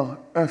scale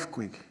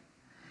earthquake.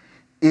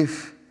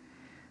 If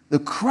the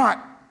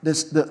crack,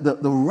 the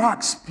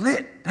rock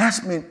split,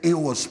 that means it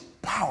was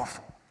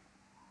powerful.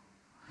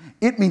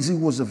 It means it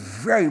was a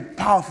very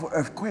powerful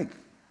earthquake.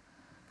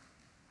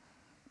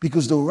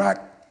 Because the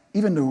rock,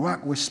 even the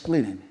rock was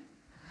splitting.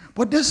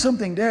 But there's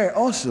something there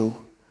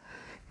also.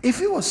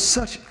 If it was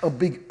such a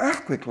big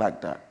earthquake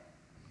like that,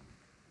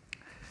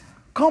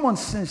 common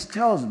sense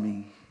tells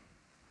me,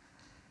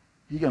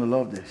 you're going to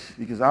love this,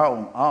 because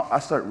I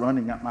start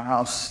running at my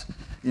house,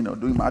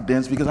 doing my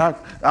dance, because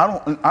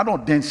I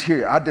don't dance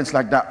here. I dance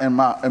like that in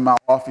my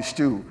office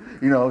too,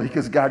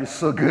 because God is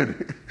so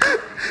good.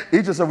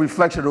 It's just a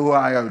reflection of who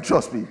I am.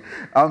 Trust me.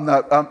 I'm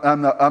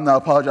not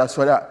apologize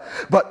for that.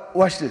 But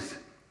watch this.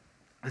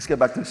 Let's get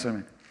back to the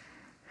sermon.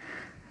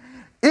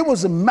 It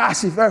was a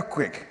massive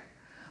earthquake.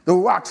 The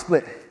rock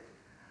split.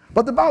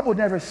 But the Bible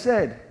never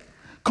said.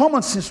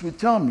 Common sense would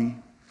tell me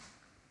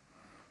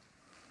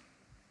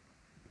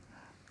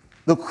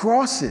the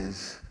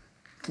crosses,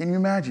 can you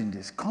imagine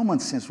this? Common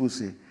sense would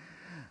say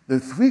the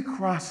 3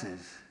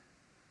 crosses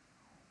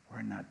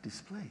were not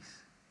displaced.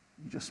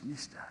 You just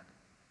missed that.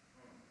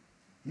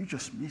 You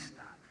just missed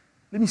that.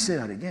 Let me say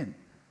that again.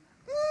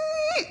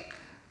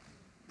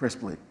 Press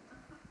play.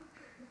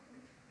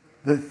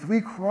 The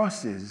 3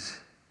 crosses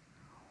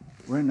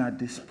were not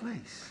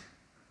displaced.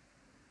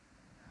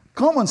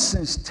 Common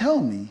sense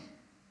tell me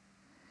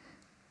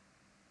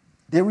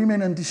they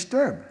remain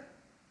undisturbed.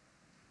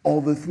 All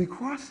the 3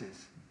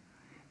 crosses,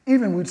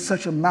 even with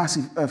such a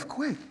massive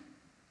earthquake.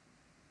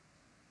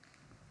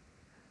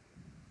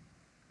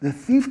 The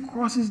thief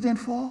crosses didn't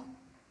fall.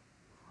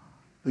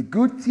 The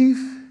good thief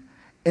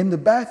and the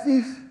bad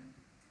thief,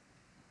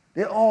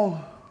 they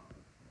all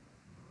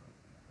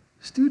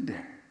stood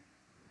there.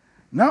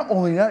 Not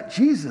only that,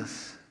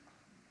 Jesus'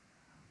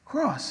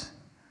 cross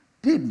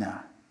did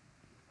not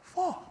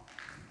fall.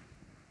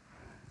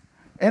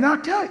 And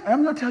I'm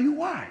going to tell you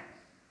why.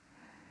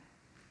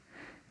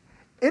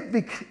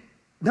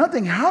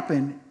 Nothing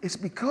happened. It's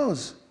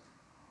because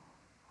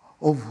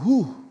of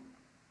who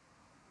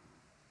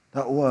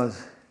that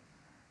was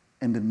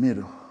in the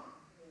middle.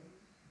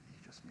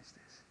 You just missed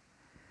this.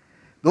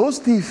 Those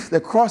thieves, the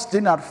cross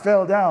did not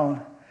fall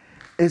down.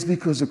 It's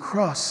because the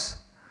cross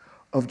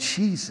of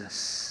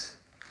Jesus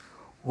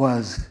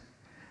was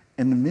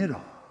in the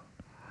middle.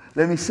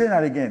 Let me say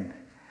that again.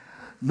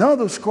 None of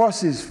those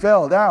crosses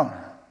fell down.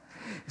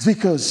 It's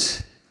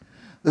because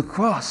the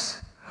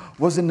cross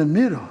was in the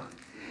middle.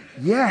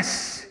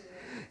 Yes,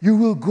 you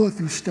will go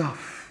through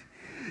stuff.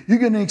 You're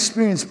going to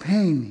experience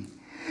pain.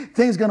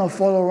 Things going to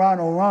fall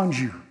around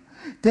you.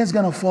 Things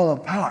going to fall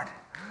apart.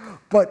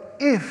 But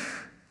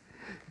if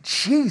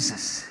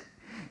Jesus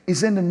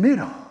is in the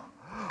middle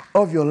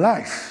of your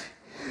life,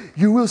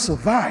 you will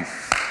survive.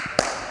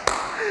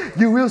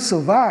 You will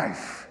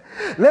survive.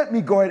 Let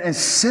me go ahead and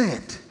say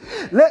it.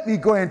 Let me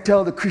go and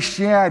tell the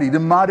Christianity, the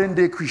modern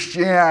day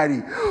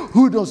Christianity,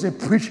 who doesn't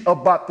preach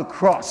about the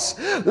cross.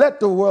 Let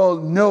the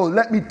world know.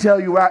 Let me tell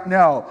you right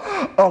now,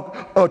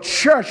 a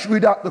church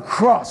without the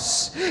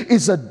cross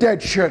is a dead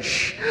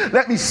church.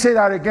 Let me say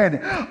that again.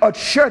 A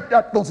church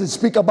that doesn't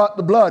speak about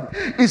the blood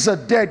is a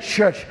dead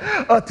church.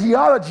 A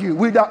theology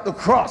without the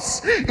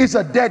cross is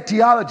a dead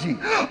theology.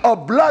 A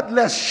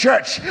bloodless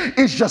church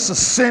is just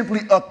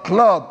simply a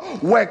club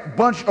where a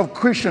bunch of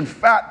Christian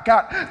fat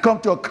cat come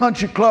to a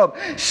country club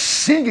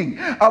singing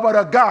about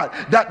a God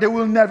that they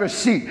will never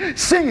see,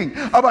 singing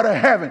about a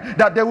heaven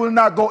that they will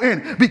not go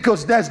in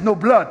because there's no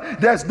blood,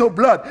 there's no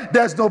blood,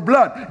 there's no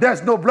blood,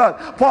 there's no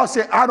blood. Paul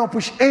said, I don't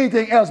push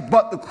anything else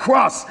but the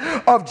cross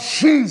of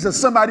Jesus.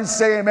 Somebody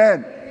say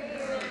amen.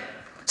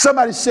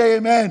 Somebody say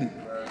amen.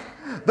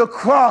 The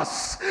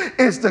cross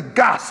is the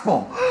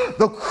gospel.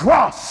 The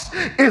cross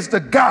is the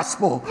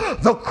gospel.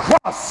 The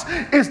cross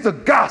is the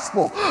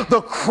gospel.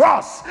 The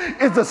cross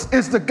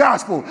is the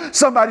gospel.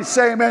 Somebody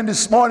say amen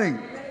this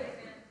morning.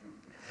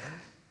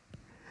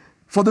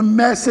 For the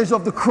message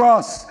of the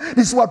cross,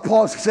 this is what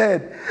Paul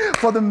said.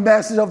 For the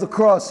message of the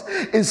cross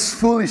is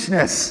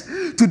foolishness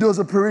to those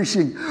who are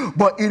perishing,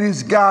 but it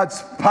is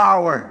God's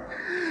power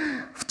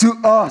to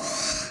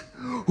us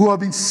who have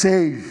been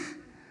saved.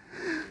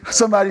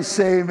 Somebody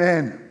say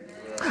amen.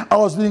 I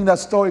was reading that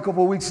story a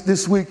couple of weeks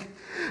this week.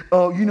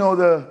 You know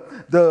the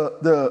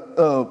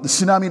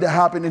tsunami that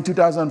happened in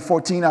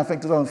 2014, I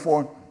think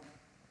 2004.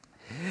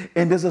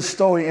 And there's a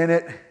story in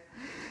it.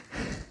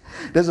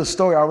 There's a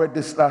story, I read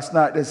this last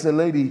night. There's a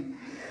lady,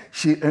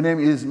 Her name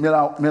is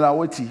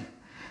Milawati.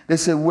 They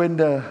said when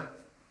the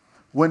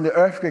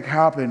earthquake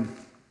happened,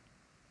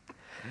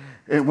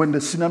 and when the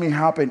tsunami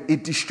happened,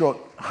 it destroyed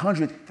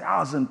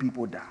 100,000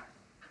 people died.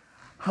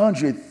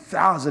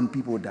 100,000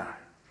 people died.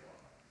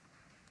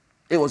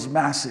 It was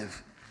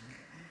massive.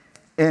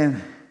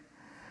 And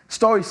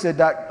story said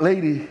that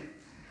lady,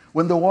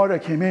 when the water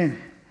came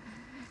in,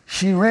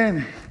 she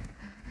ran,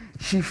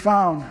 she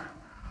found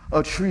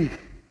a tree,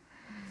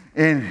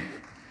 and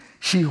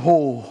she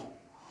held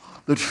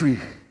the tree.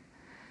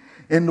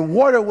 And the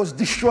water was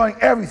destroying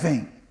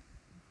everything.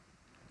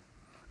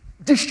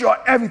 Destroy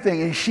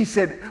everything. And she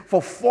said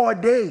for 4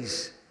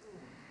 days,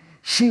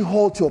 she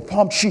held to a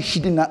palm tree. She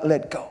did not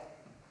let go.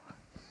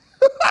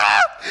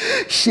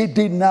 She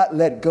did not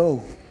let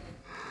go.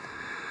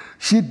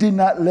 She did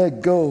not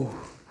let go.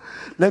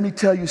 Let me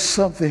tell you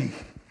something.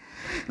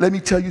 Let me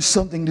tell you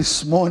something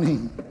this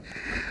morning.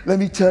 Let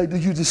me tell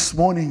you this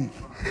morning.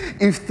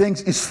 If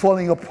things is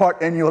falling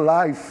apart in your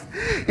life,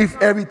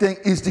 if everything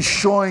is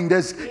destroying,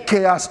 there's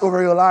chaos over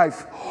your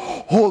life,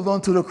 hold on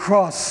to the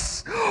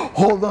cross.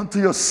 Hold on to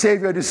your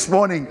Savior this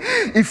morning.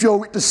 If you're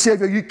with the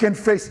Savior, you can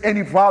face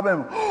any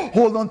problem.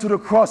 Hold on to the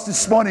cross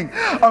this morning.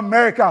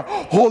 America,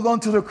 hold on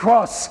to the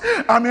cross.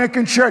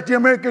 American church, the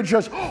American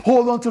church,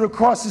 hold on to the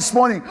cross this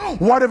morning.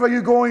 Whatever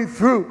you're going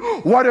through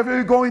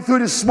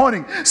this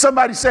morning,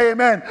 somebody say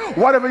amen.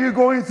 Whatever you're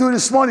going through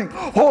this morning,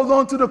 hold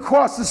on to the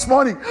cross this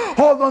morning.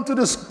 Hold on to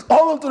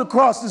the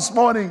cross this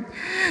morning.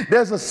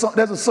 There's a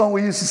song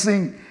we used to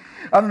sing.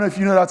 I don't know if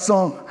you know that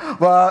song,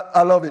 but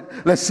I love it.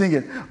 Let's sing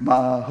it.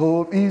 My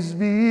hope is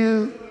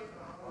built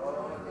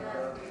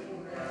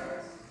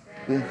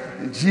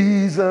in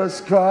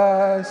Jesus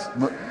Christ,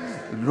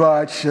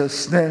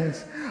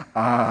 righteousness.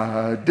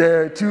 I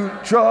dare to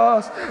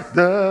trust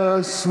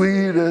the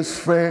sweetest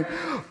friend,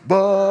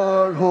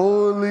 but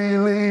wholly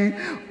lean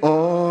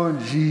on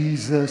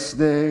Jesus'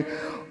 name.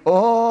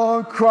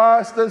 On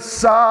Christ the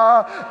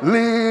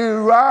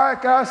solid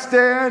rock I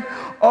stand.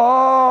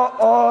 All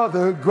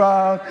other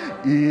ground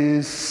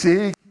is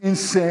sinking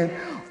sand.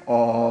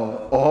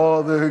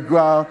 All the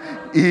ground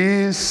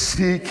is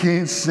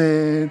sinking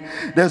sand.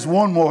 There's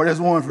one more.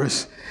 There's one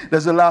verse.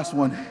 There's the last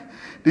one.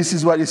 This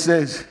is what he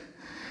says.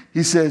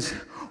 He says,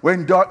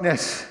 when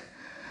darkness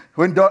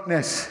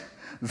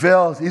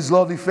veils his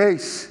lovely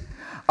face,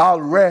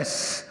 I'll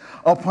rest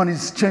upon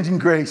his changing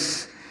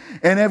grace.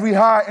 And every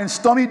high and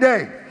stormy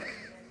day,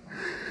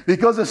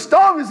 because the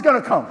storm is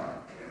going to come.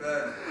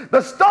 Amen.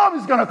 The storm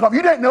is going to come.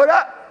 You didn't know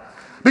that?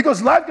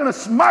 Because life's going to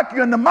smack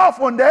you in the mouth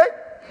one day.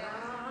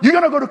 You're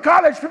going to go to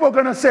college. People are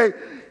going to say,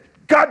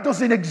 God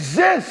doesn't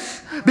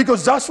exist.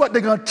 Because that's what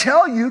they're going to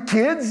tell you,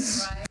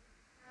 kids. Right.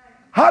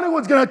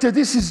 Hollywood's going to tell you,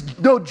 this is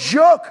no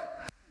joke.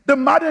 The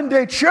modern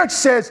day church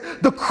says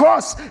the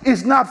cross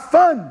is not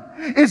fun.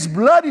 It's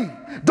bloody.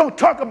 Don't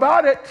talk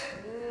about it.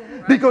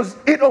 Because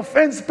it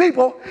offends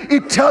people.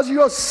 It tells you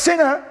you're a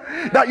sinner,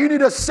 that you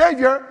need a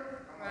Savior.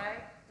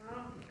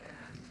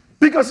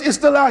 Because it's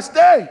the last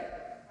day.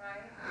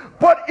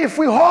 But if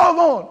we hold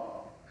on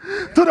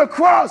to the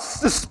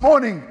cross this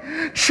morning,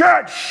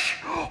 church,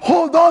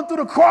 hold on to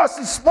the cross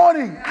this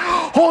morning.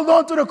 Hold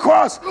on to the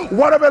cross.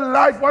 Whatever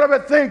life, whatever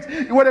things,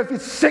 whatever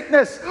it's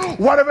sickness,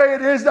 whatever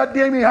it is that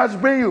the enemy has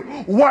bring you,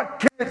 what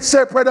can it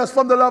separate us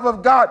from the love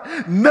of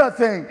God?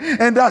 Nothing.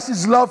 And that's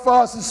his love for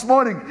us this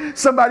morning.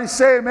 Somebody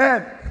say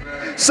amen.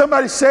 Amen.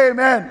 Somebody say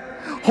amen.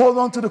 Hold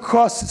on to the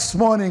cross this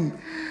morning.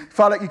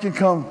 Father, you can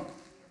come.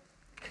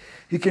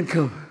 You can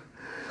come.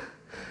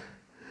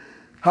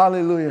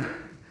 Hallelujah.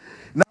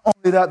 Not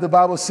only that, the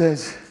Bible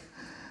says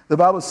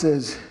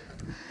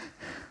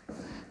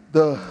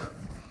the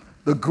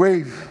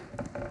grave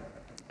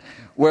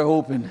were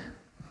open.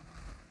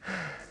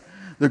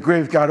 The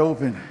grave got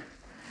open.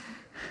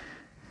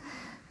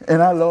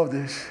 And I love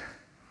this.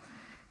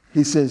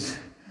 He says,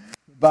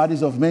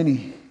 bodies of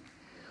many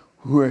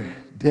who were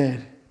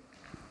dead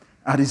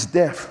at his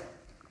death,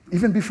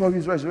 even before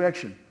his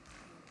resurrection.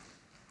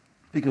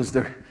 Because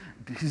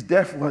his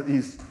death was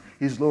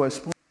his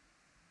lowest point.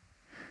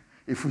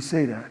 If we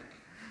say that,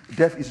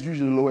 death is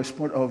usually the lowest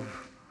point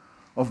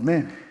of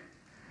men.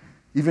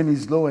 Even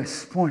his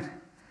lowest point,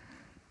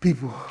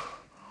 people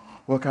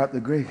walk out the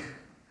grave.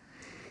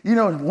 You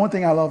know, one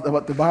thing I love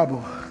about the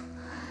Bible,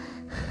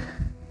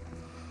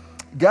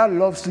 God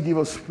loves to give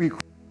us prequel.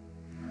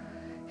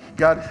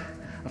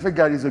 I think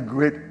God is a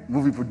great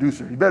movie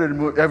producer. He's better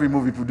than every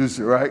movie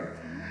producer, right?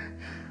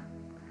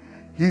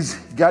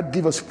 God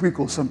gives us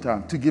prequels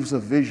sometimes to give us a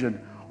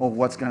vision of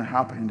what's going to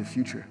happen in the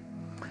future.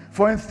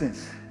 For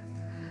instance,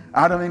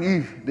 Adam and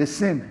Eve, they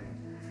sinned.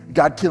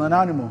 God killed an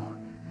animal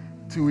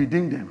to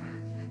redeem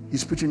them.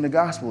 He's preaching the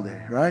gospel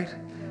there, right?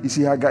 You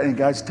see how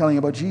God's telling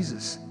about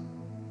Jesus.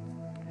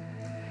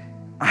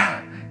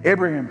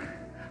 Abraham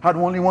had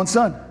only one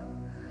son.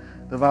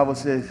 The Bible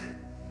says,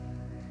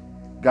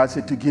 God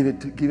said to give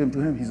him to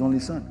him, his only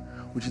son,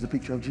 which is the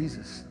picture of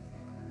Jesus.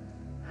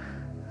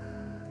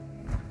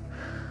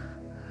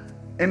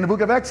 In the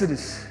book of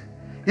Exodus,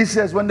 he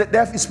says, when the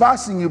death is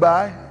passing you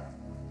by,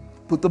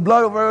 put the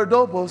blood over your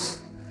doorpost,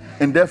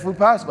 and death will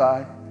pass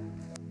by,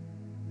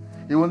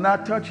 He will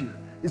not touch you.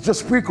 It's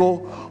just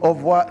sprinkle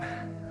of what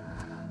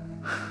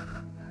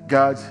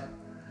God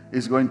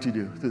is going to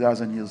do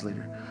 2,000 years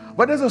later.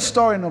 But there's a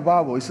story in the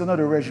Bible. It's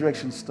another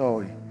resurrection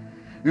story.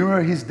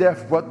 Remember, his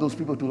death brought those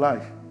people to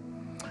life.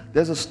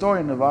 There's a story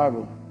in the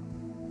Bible.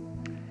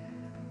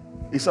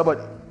 It's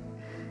about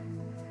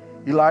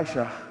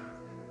Elisha.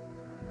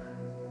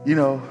 You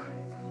know,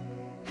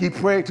 he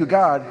prayed to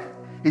God.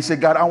 He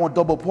said, God, I want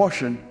double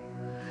portion.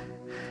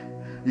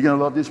 You're going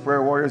to love this,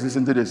 prayer warriors.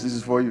 Listen to this. This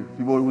is for you.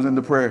 People who was in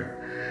the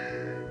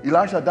prayer.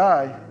 Elisha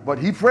died, but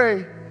he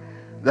prayed.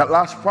 That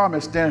last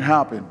promise didn't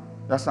happen.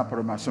 That's not part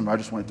of my sermon. I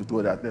just wanted to throw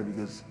it out there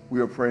because we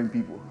are praying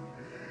people.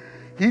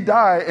 He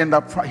died and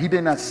he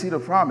did not see the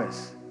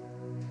promise.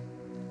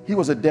 He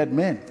was a dead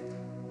man.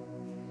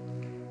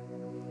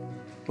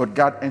 But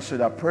God answered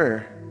that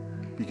prayer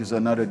because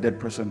another dead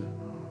person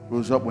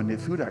rose up when they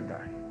threw that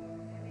guy.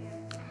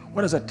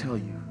 What does that tell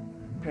you,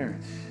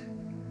 parents?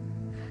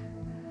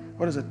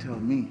 What does it tell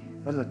me?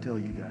 What does it tell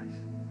you guys?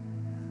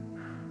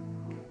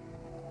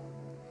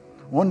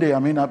 One day I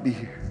may not be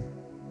here.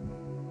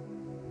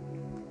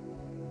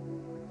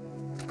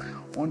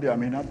 One day I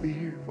may not be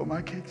here for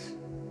my kids.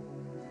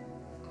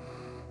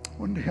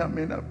 One day I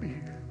may not be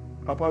here.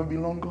 I'll probably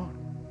be long gone.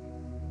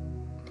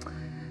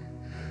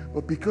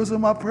 But because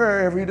of my prayer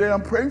every day,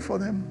 I'm praying for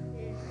them.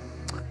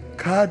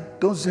 God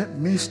doesn't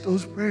miss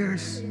those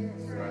prayers.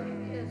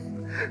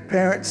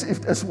 Parents,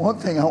 if there's one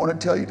thing I want to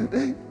tell you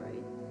today,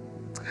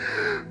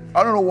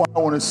 I don't know why I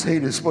want to say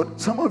this,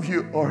 but some of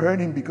you are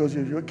hurting because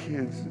of your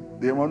kids.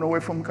 They run away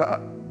from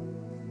God.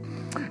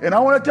 And I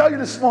want to tell you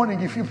this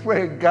morning, if you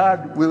pray,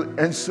 God will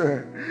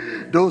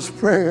answer those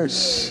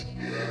prayers.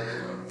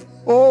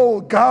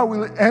 Oh, God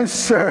will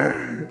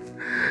answer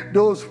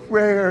those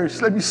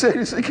prayers. Let me say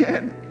this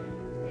again.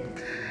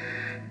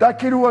 That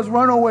kid who was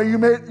run away, you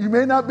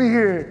may not be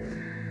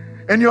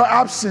here in your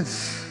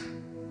absence.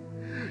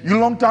 You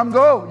long time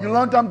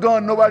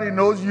gone, nobody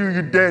knows you,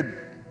 you're dead.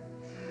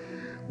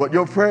 But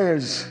your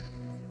prayers,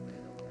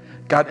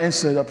 God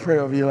answered the prayer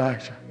of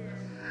Elijah.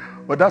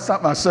 But that's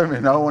not my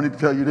sermon. I wanted to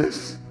tell you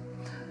this.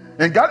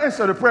 And God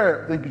answered the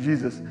prayer, thank you,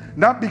 Jesus,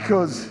 not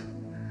because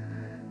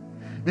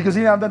he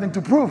didn't have nothing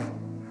to prove.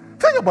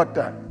 Think about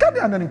that. God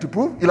didn't have nothing to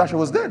prove. Elisha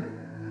was dead.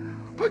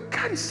 But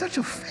God is such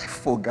a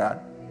faithful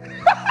God.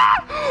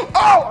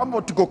 Oh, I'm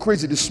about to go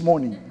crazy this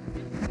morning.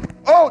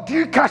 Oh, do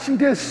you catch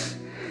this?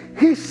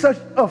 He's such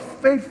a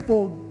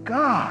faithful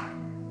God.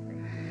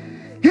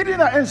 He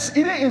didn't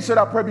answer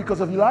that prayer because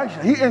of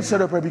Elisha. He answered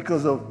the prayer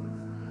because of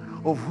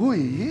who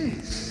he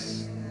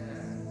is.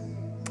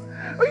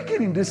 Are you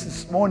getting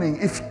this morning?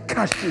 If you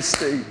catch this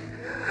thing.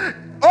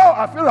 Oh,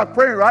 I feel like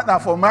praying right now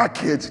for my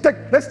kids.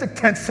 Let's take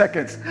 10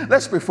 seconds.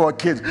 Let's pray for our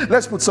kids.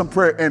 Let's put some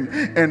prayer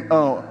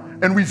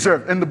in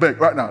reserve in the bank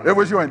right now.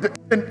 Where's your hand?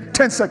 In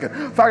 10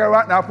 seconds. Father,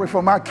 right now I pray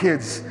for my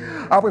kids.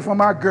 I pray for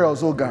my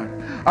girls, oh God.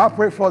 I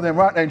pray for them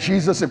right now in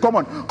Jesus' name. Come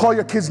on, call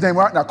your kids' name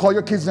right now. Call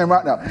your kids' name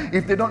right now.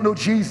 If they don't know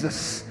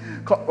Jesus,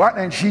 right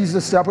now in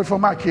Jesus' name, I pray for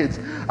my kids.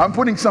 I'm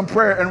putting some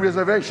prayer and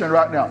reservation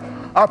right now.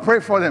 I pray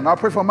for them. I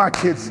pray for my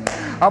kids.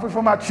 I pray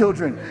for my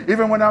children.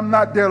 Even when I'm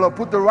not there, Lord,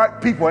 put the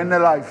right people in their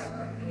life.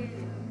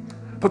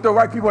 Put the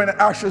right people in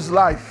Asher's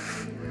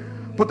life.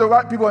 Put the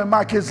right people in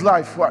my kids'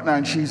 life right now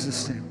in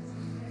Jesus' name.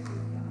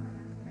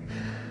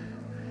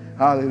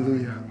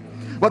 Hallelujah.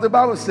 But the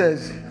Bible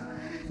says,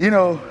 you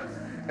know,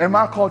 in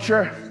my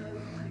culture,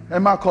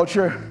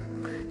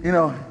 you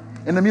know,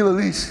 in the Middle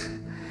East,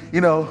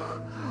 you know,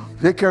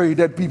 they carry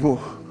dead people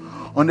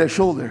on their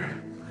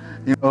shoulder,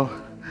 you know,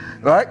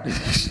 right?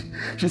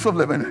 She's from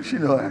Lebanon, she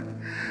know that.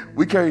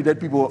 We carry dead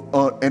people,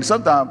 and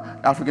sometimes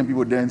African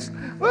people dance.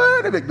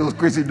 Well, they make those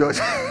crazy noise.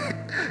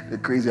 The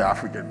crazy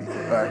African people,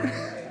 right?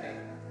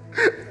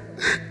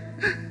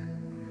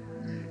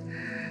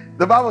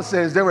 The Bible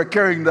says they were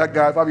carrying that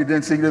guy, probably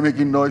dancing, they're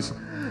making noise.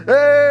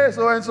 Hey,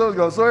 so-and-so's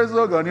gone,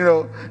 so-and-so gone. You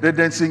know, they're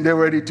dancing, they're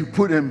ready to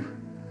put him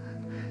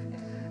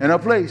in a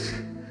place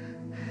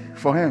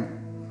for him.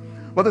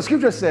 But the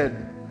scripture said,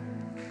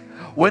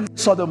 when they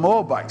saw the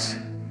Moabites,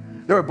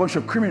 they were a bunch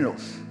of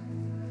criminals.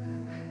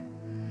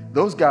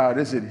 Those guys,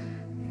 they said,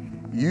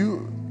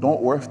 you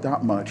don't worth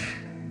that much.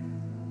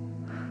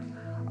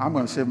 I'm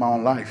going to save my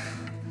own life.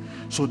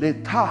 So they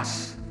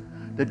tossed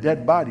the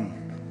dead body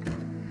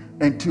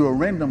into a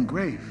random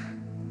grave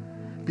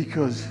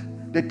because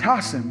they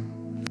tossed him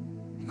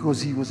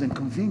because he was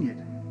inconvenient.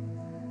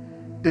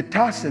 They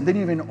tossed him, they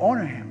didn't even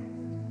honor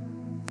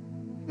him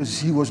because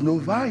he was no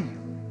value.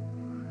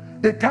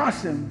 They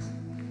tossed him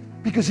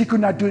because he could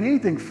not do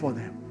anything for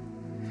them.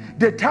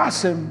 They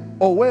tossed him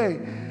away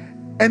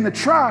in the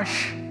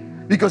trash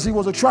because he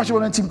was a trash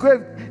and empty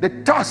grave.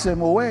 They tossed him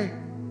away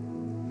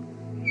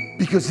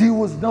because he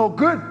was no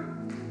good.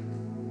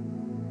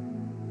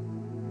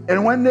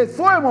 And when they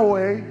threw him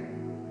away,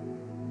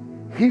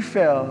 he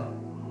fell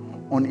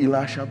on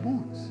Elisha's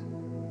bones.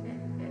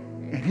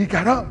 And he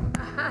got up.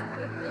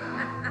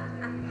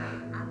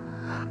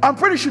 I'm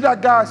pretty sure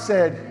that guy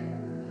said,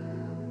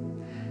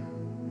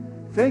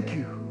 thank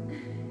you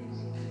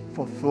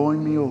for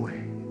throwing me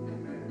away.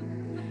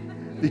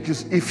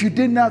 Because if you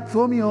did not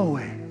throw me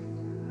away,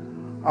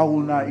 I will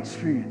not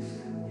experience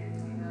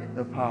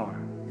the power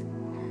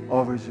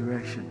of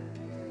resurrection.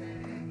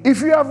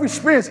 If you have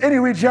experienced any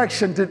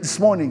rejection this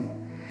morning,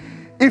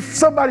 if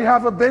somebody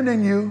have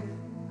abandoned you,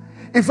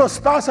 if a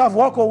spouse have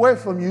walked away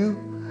from you,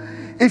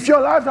 if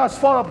your life has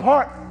fallen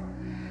apart,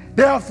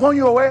 they have thrown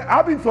you away.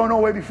 I've been thrown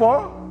away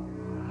before.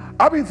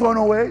 I've been thrown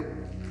away.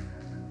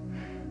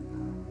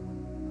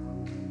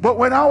 But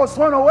when I was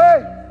thrown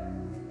away,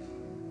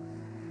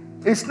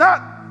 it's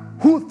not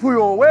who threw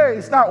you away.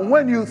 It's not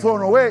when you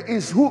thrown away.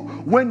 It's who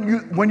when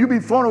you've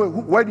been thrown away.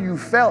 Where do you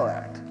fell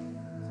at?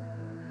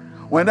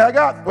 When I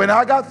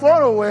got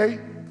thrown away,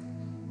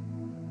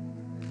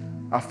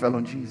 I fell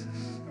on Jesus.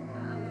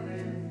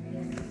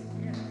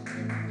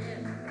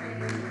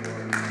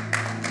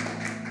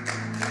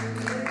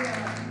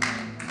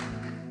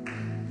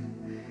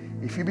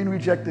 If you've been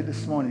rejected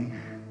this morning,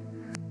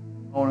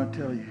 I want to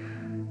tell you,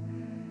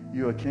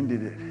 you're a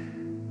candidate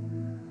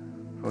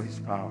for His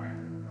power,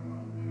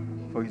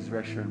 for His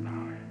resurrection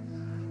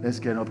power. Let's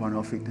get up on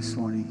our feet this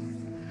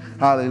morning.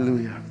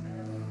 Hallelujah.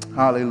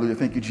 Hallelujah.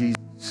 Thank you,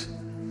 Jesus.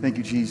 Thank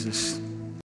you, Jesus.